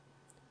moment,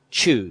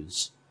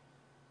 choose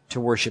to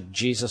worship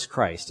Jesus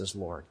Christ as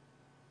Lord.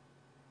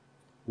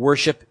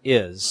 Worship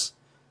is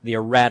the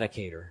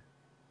eradicator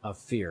of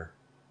fear.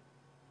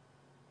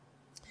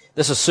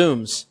 This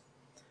assumes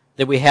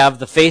that we have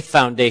the faith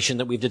foundation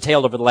that we've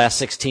detailed over the last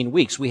 16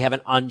 weeks. We have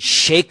an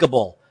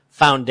unshakable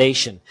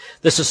foundation.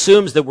 This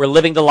assumes that we're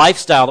living the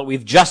lifestyle that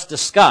we've just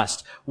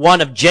discussed, one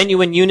of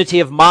genuine unity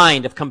of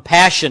mind, of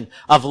compassion,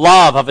 of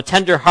love, of a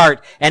tender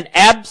heart, and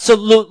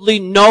absolutely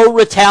no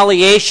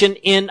retaliation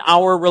in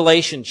our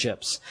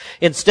relationships.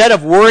 Instead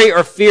of worry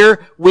or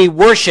fear, we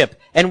worship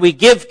and we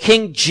give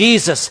King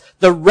Jesus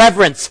the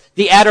reverence,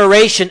 the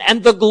adoration,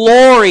 and the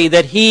glory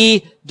that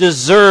He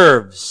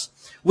deserves.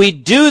 We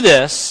do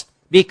this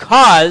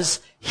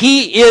because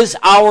He is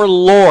our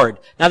Lord.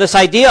 Now, this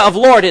idea of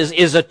Lord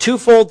is a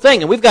twofold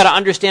thing, and we've got to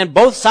understand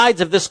both sides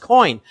of this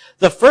coin.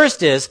 The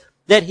first is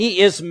that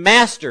He is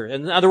master.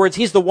 In other words,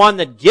 He's the one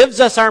that gives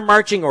us our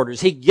marching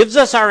orders. He gives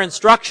us our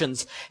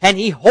instructions, and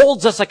He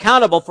holds us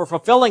accountable for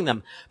fulfilling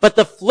them. But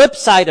the flip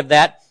side of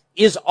that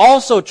is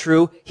also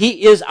true.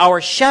 He is our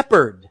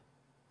shepherd.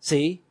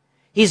 See?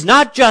 He's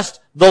not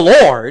just the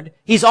Lord.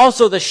 He's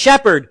also the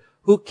shepherd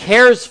who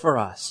cares for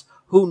us,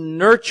 who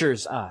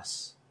nurtures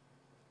us.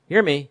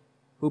 Hear me?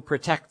 Who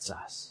protects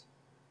us.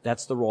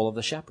 That's the role of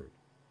the shepherd.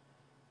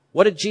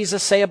 What did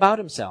Jesus say about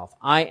Himself?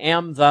 I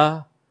am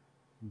the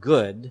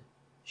good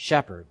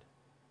shepherd.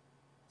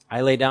 I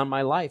lay down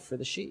my life for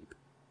the sheep.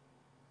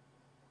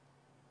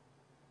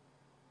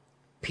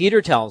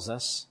 Peter tells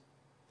us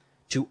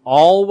to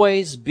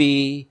always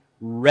be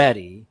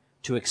ready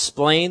to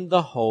explain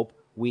the hope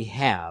we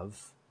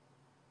have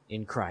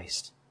in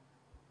Christ.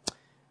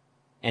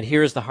 And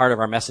here's the heart of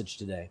our message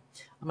today.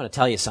 I'm going to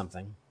tell you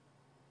something.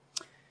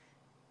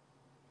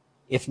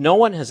 If no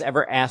one has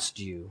ever asked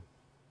you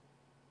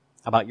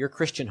about your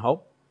Christian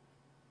hope,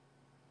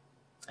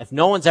 if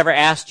no one's ever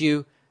asked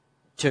you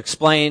to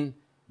explain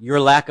your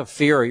lack of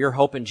fear or your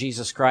hope in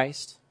Jesus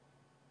Christ,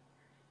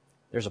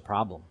 there's a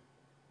problem.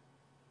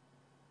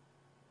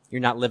 You're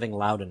not living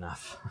loud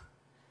enough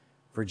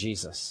for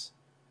Jesus.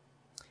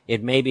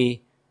 It may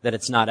be that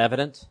it's not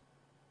evident.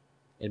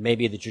 It may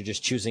be that you're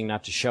just choosing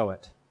not to show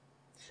it.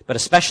 But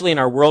especially in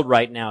our world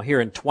right now,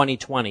 here in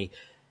 2020,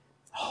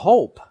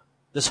 hope,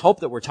 this hope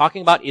that we're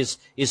talking about is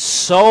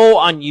so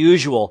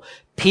unusual.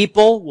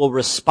 People will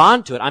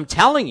respond to it. I'm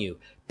telling you,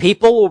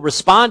 people will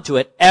respond to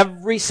it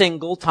every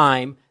single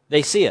time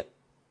they see it.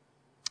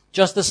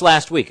 Just this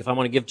last week, if I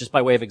want to give just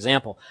by way of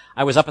example,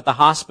 I was up at the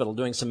hospital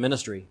doing some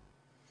ministry.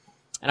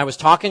 And I was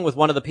talking with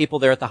one of the people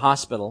there at the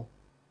hospital,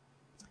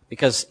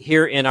 because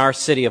here in our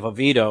city of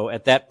Oviedo,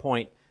 at that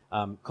point,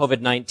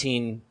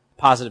 COVID-19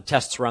 positive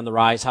tests were on the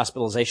rise.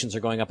 Hospitalizations are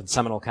going up in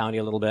Seminole County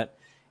a little bit.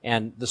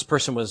 And this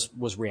person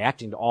was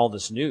reacting to all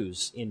this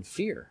news in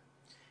fear.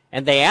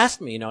 And they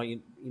asked me,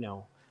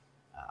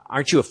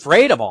 aren't you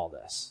afraid of all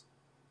this?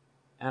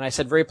 And I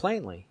said very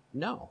plainly,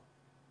 no,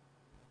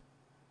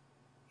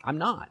 I'm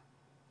not.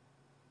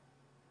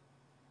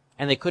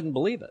 And they couldn't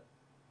believe it.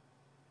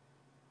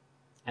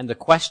 And the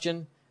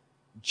question,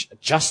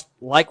 just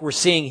like we're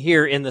seeing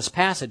here in this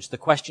passage, the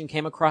question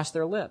came across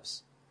their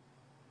lips.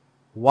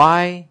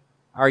 Why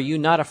are you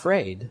not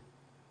afraid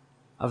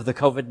of the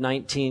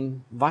COVID-19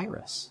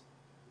 virus.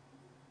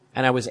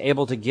 And I was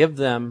able to give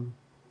them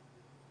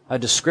a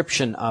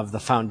description of the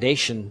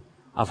foundation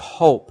of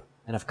hope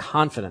and of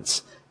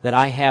confidence that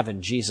I have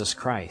in Jesus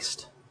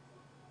Christ.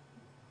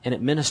 And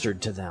it ministered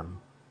to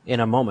them in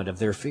a moment of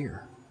their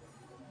fear.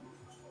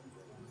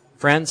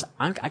 Friends,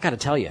 I got to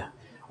tell you,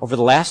 over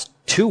the last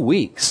 2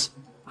 weeks,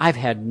 I've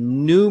had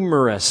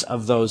numerous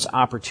of those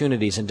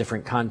opportunities in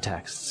different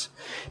contexts.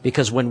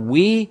 Because when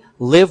we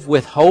live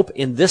with hope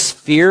in this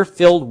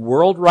fear-filled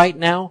world right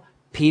now,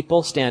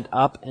 people stand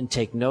up and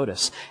take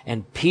notice.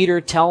 And Peter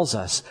tells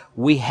us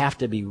we have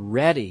to be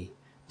ready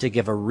to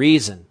give a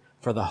reason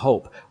for the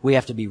hope. We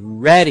have to be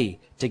ready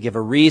to give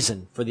a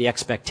reason for the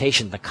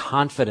expectation, the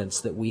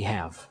confidence that we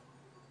have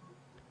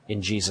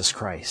in Jesus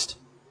Christ.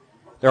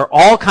 There are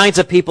all kinds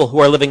of people who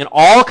are living in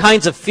all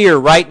kinds of fear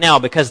right now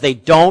because they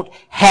don't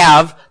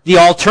have the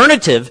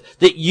alternative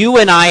that you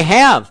and I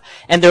have.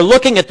 And they're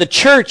looking at the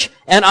church,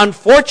 and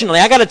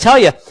unfortunately, I got to tell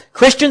you,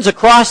 Christians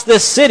across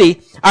this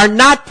city are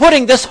not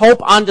putting this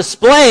hope on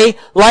display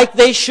like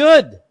they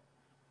should.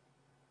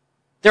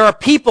 There are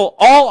people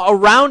all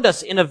around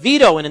us in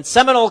Oviedo and in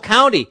Seminole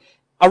County,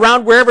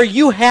 around wherever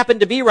you happen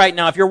to be right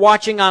now, if you're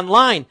watching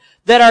online,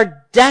 that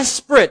are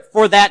desperate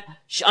for that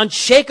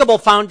unshakable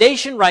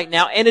foundation right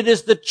now, and it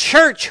is the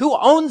church who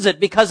owns it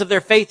because of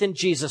their faith in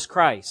Jesus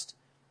Christ.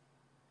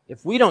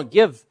 If we don't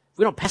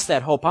pass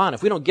that hope on,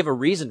 if we don't give a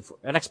reason,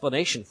 an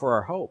explanation for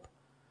our hope,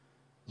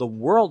 the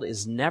world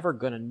is never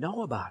going to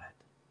know about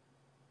it.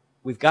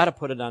 We've got to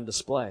put it on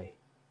display.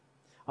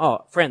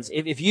 Oh, friends,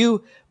 if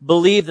you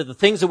believe that the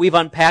things that we've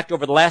unpacked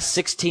over the last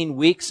 16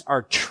 weeks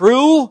are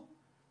true,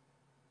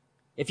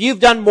 if you've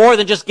done more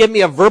than just give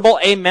me a verbal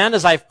amen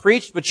as I've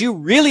preached, but you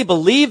really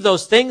believe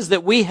those things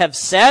that we have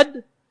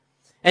said,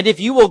 and if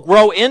you will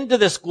grow into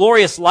this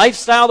glorious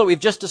lifestyle that we've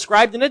just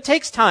described, and it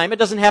takes time, it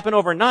doesn't happen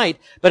overnight,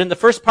 but in the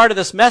first part of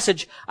this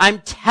message, I'm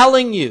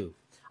telling you,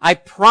 I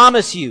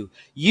promise you,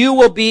 you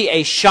will be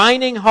a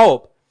shining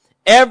hope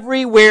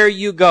everywhere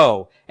you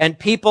go, and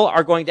people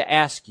are going to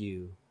ask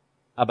you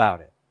about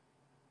it.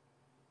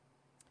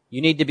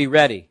 You need to be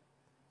ready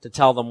to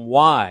tell them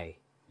why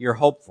you're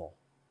hopeful.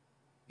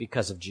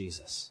 Because of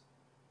Jesus.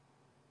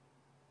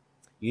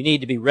 You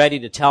need to be ready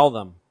to tell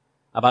them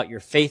about your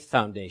faith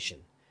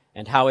foundation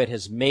and how it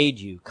has made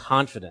you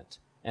confident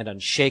and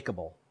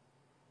unshakable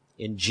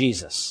in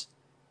Jesus,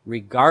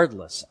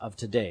 regardless of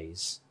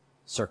today's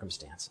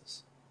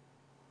circumstances.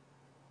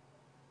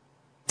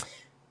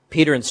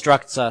 Peter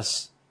instructs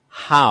us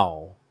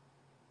how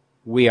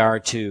we are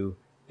to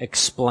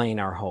explain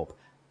our hope.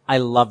 I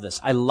love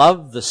this. I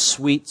love the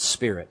sweet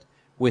spirit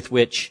with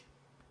which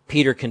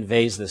Peter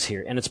conveys this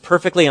here, and it's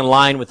perfectly in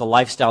line with the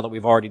lifestyle that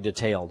we've already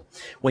detailed.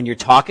 When you're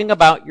talking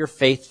about your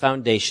faith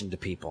foundation to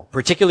people,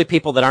 particularly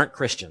people that aren't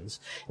Christians,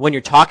 when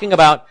you're talking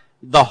about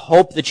the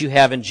hope that you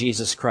have in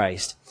Jesus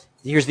Christ,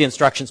 here's the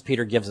instructions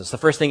Peter gives us. The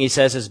first thing he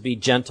says is be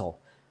gentle.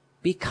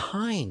 Be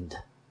kind.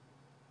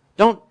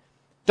 Don't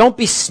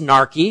be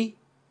snarky.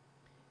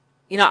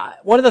 You know,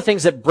 one of the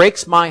things that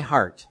breaks my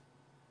heart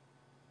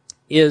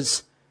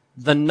is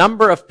the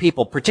number of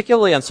people,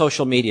 particularly on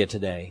social media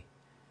today,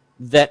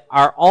 that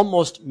are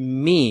almost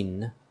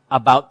mean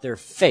about their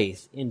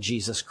faith in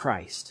Jesus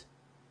Christ.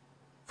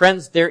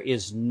 Friends, there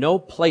is no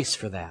place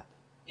for that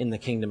in the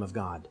kingdom of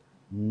God.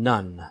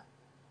 None.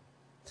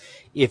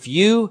 If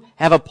you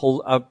have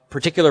a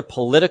particular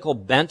political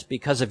bent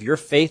because of your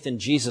faith in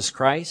Jesus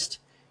Christ,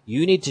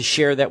 you need to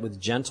share that with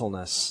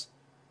gentleness,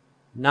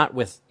 not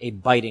with a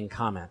biting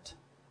comment.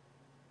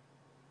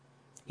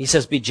 He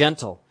says, be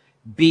gentle,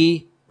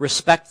 be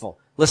respectful.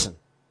 Listen,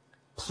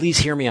 please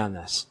hear me on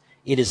this.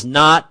 It is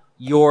not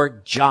your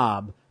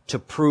job to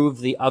prove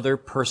the other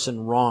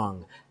person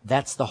wrong.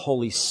 That's the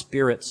Holy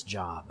Spirit's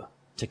job,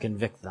 to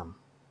convict them.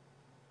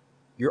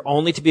 You're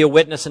only to be a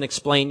witness and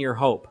explain your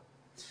hope.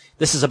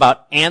 This is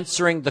about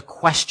answering the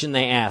question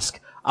they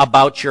ask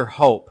about your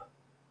hope.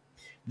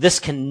 This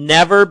can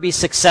never be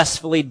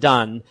successfully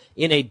done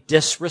in a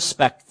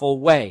disrespectful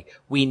way.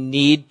 We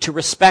need to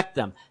respect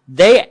them.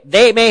 They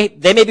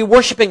may be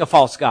worshiping a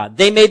false god.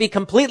 They may be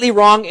completely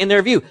wrong in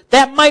their view.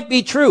 That might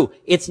be true.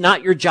 It's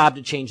not your job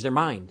to change their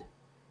mind.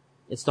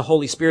 It's the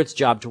Holy Spirit's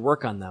job to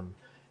work on them.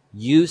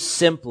 You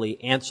simply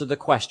answer the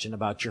question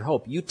about your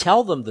hope. You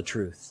tell them the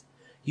truth.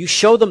 You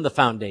show them the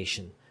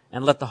foundation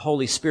and let the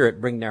Holy Spirit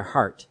bring their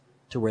heart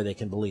to where they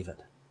can believe it.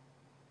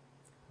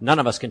 None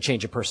of us can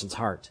change a person's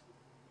heart.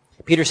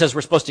 Peter says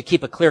we're supposed to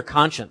keep a clear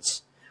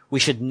conscience. We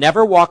should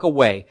never walk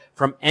away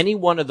from any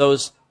one of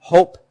those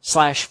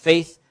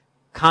hope/faith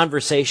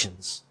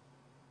conversations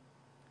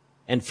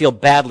and feel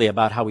badly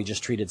about how we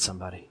just treated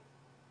somebody.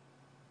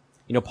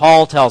 You know,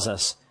 Paul tells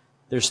us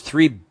there's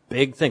three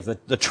big things,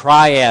 the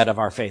triad of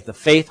our faith, the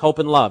faith, hope,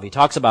 and love. He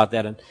talks about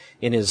that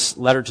in his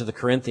letter to the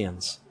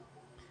Corinthians.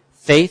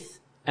 Faith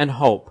and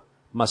hope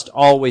must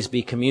always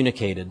be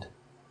communicated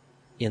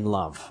in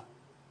love.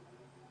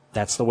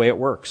 That's the way it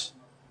works.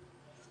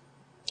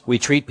 We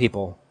treat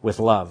people with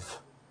love.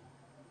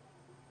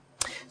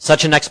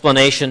 Such an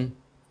explanation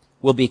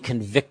will be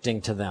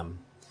convicting to them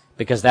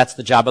because that's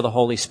the job of the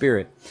Holy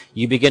Spirit.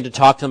 You begin to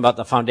talk to them about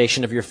the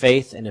foundation of your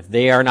faith, and if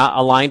they are not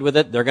aligned with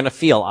it, they're going to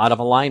feel out of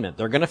alignment.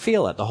 They're going to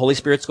feel it. The Holy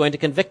Spirit's going to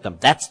convict them.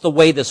 That's the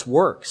way this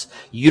works.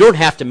 You don't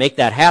have to make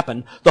that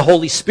happen. The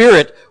Holy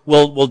Spirit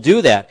will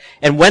do that.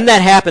 And when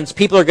that happens,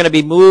 people are going to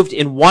be moved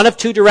in one of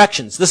two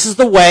directions. This is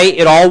the way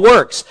it all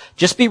works.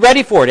 Just be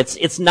ready for it.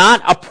 It's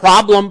not a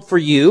problem for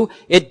you.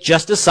 It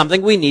just is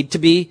something we need to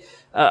be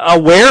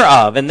aware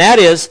of. And that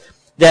is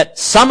that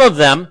some of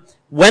them,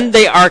 when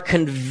they are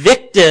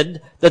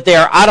convicted that they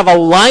are out of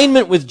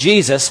alignment with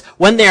Jesus,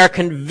 when they are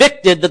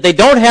convicted that they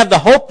don't have the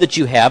hope that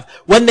you have,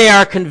 when they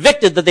are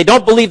convicted that they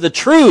don't believe the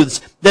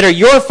truths that are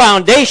your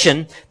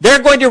foundation,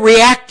 they're going to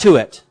react to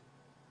it.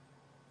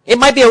 It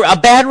might be a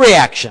bad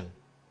reaction.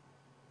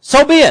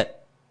 So be it.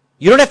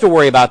 You don't have to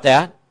worry about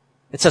that.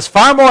 It says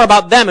far more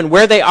about them and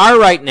where they are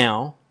right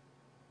now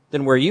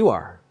than where you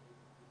are.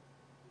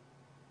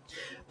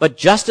 But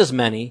just as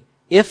many,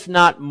 if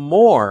not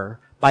more,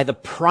 by the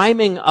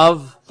priming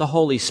of the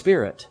Holy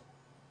Spirit,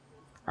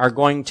 are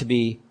going to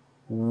be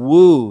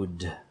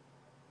wooed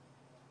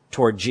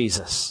toward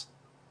Jesus.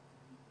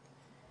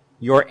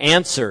 Your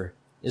answer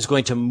is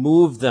going to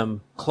move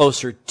them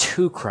closer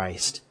to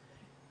Christ.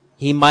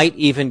 He might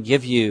even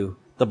give you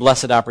the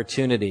blessed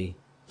opportunity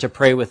to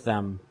pray with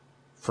them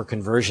for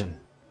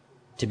conversion,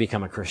 to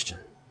become a Christian.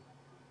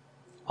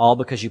 All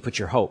because you put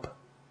your hope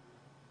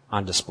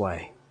on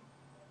display.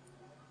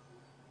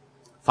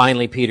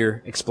 Finally,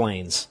 Peter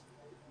explains,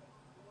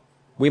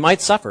 we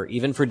might suffer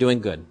even for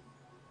doing good.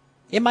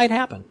 It might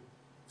happen.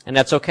 And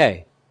that's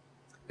okay.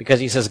 Because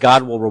he says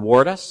God will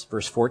reward us,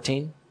 verse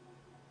 14,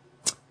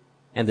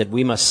 and that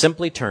we must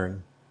simply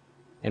turn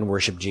and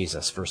worship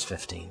Jesus, verse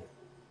 15.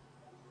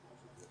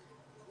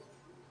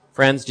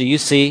 Friends, do you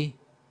see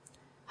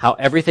how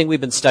everything we've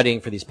been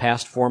studying for these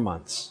past 4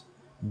 months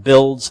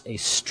builds a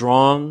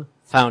strong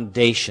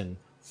foundation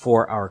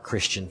for our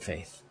Christian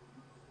faith?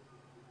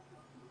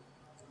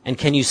 And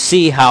can you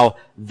see how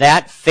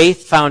that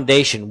faith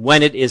foundation,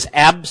 when it is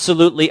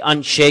absolutely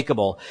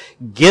unshakable,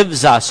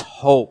 gives us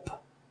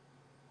hope,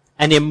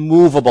 an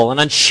immovable and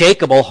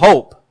unshakable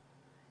hope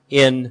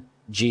in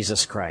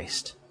Jesus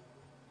Christ?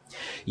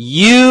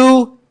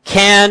 You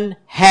can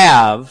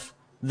have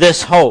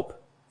this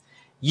hope.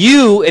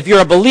 You, if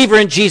you're a believer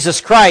in Jesus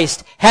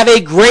Christ, have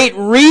a great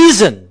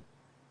reason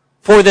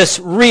for this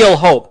real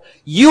hope.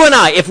 You and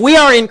I, if we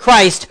are in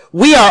Christ,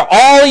 we are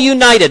all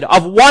united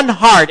of one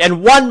heart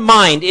and one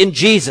mind in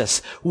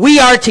Jesus. We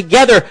are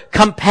together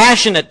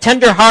compassionate,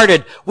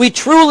 tender-hearted. We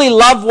truly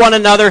love one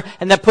another,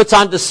 and that puts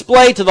on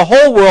display to the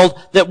whole world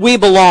that we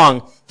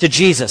belong to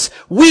Jesus.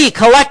 We,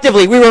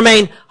 collectively, we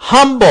remain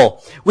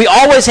humble. We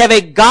always have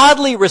a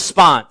godly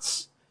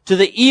response to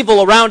the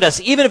evil around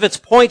us, even if it's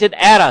pointed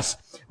at us.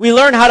 We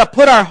learn how to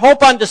put our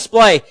hope on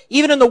display,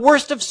 even in the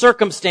worst of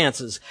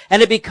circumstances,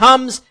 and it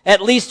becomes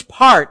at least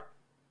part,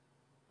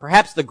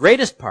 perhaps the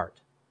greatest part,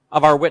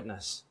 of our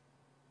witness.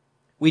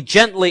 We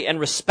gently and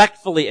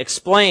respectfully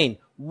explain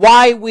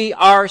why we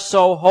are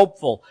so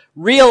hopeful,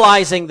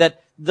 realizing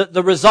that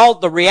the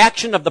result, the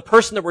reaction of the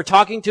person that we're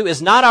talking to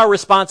is not our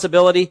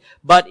responsibility,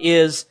 but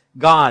is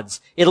God's.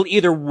 It'll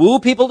either woo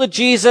people to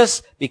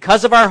Jesus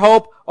because of our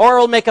hope, or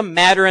it'll make them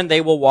madder and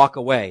they will walk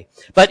away.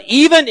 But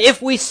even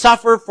if we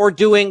suffer for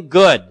doing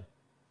good,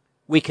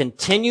 we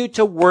continue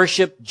to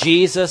worship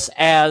Jesus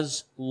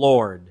as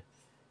Lord,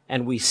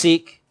 and we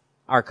seek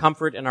our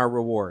comfort and our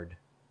reward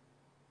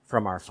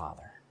from our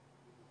Father.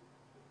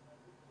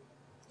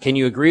 Can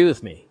you agree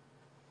with me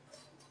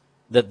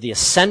that the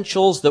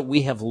essentials that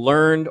we have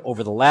learned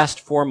over the last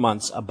 4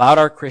 months about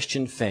our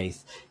Christian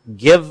faith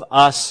give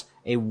us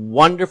a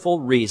wonderful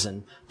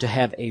reason to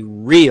have a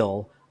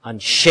real,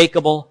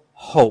 unshakable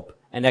hope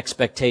and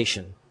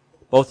expectation,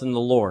 both in the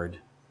Lord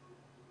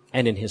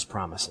and in His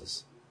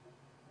promises?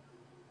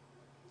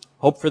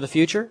 Hope for the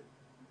future?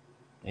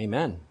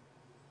 Amen.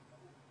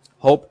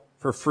 Hope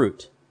for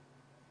fruit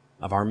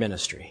of our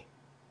ministry.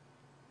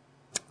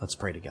 Let's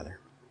pray together.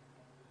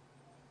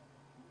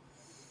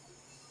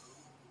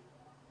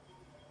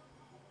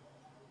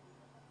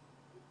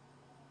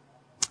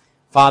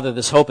 Father,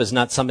 this hope is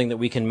not something that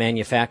we can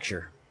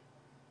manufacture.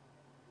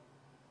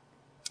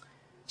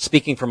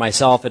 Speaking for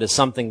myself, it is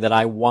something that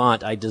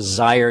I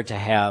desire to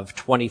have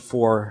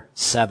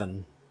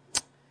 24/7.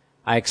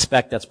 I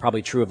expect that's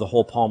probably true of the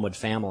whole Palmwood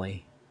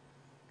family.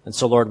 And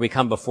so, Lord, we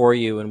come before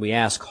you and we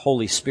ask,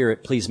 Holy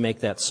Spirit, please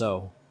make that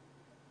so.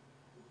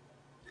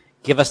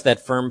 Give us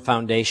that firm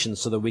foundation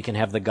so that we can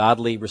have the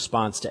godly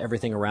response to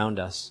everything around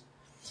us.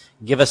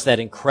 Give us that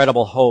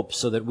incredible hope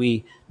so that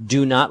we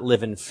do not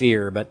live in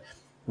fear, but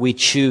we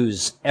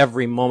choose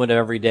every moment of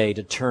every day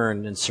to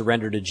turn and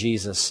surrender to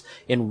Jesus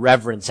in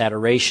reverence,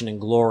 adoration, and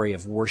glory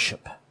of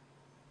worship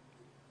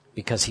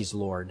because He's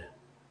Lord.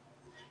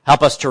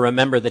 Help us to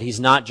remember that He's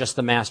not just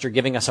the master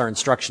giving us our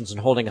instructions and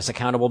holding us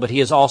accountable, but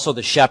He is also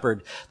the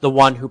shepherd, the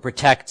one who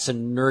protects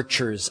and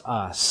nurtures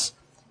us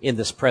in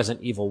this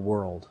present evil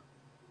world.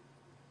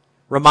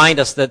 Remind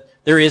us that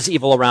there is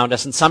evil around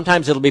us, and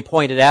sometimes it'll be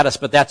pointed at us,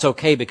 but that's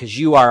okay because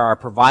you are our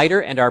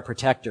provider and our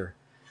protector.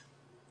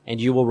 and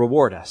you will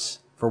reward us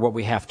for what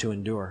we have to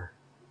endure.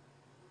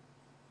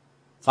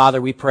 Father,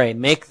 we pray,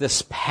 make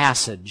this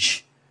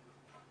passage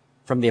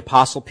from the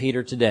Apostle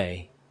Peter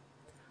today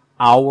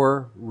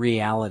our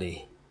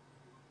reality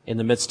in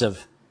the midst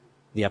of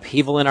the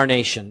upheaval in our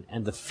nation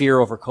and the fear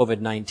over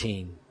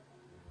COVID-19,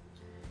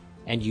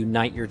 and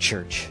unite your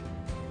church.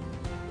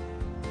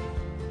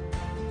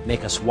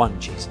 Make us one,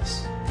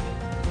 Jesus.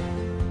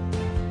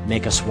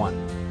 Make us one.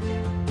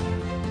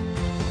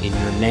 In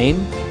your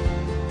name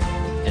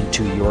and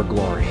to your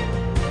glory.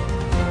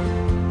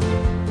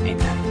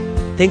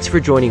 Amen. Thanks for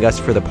joining us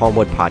for the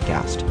Palmwood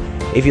Podcast.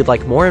 If you'd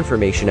like more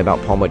information about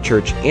Palmwood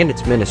Church and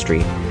its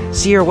ministry,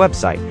 see our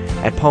website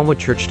at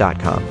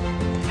palmwoodchurch.com.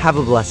 Have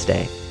a blessed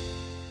day.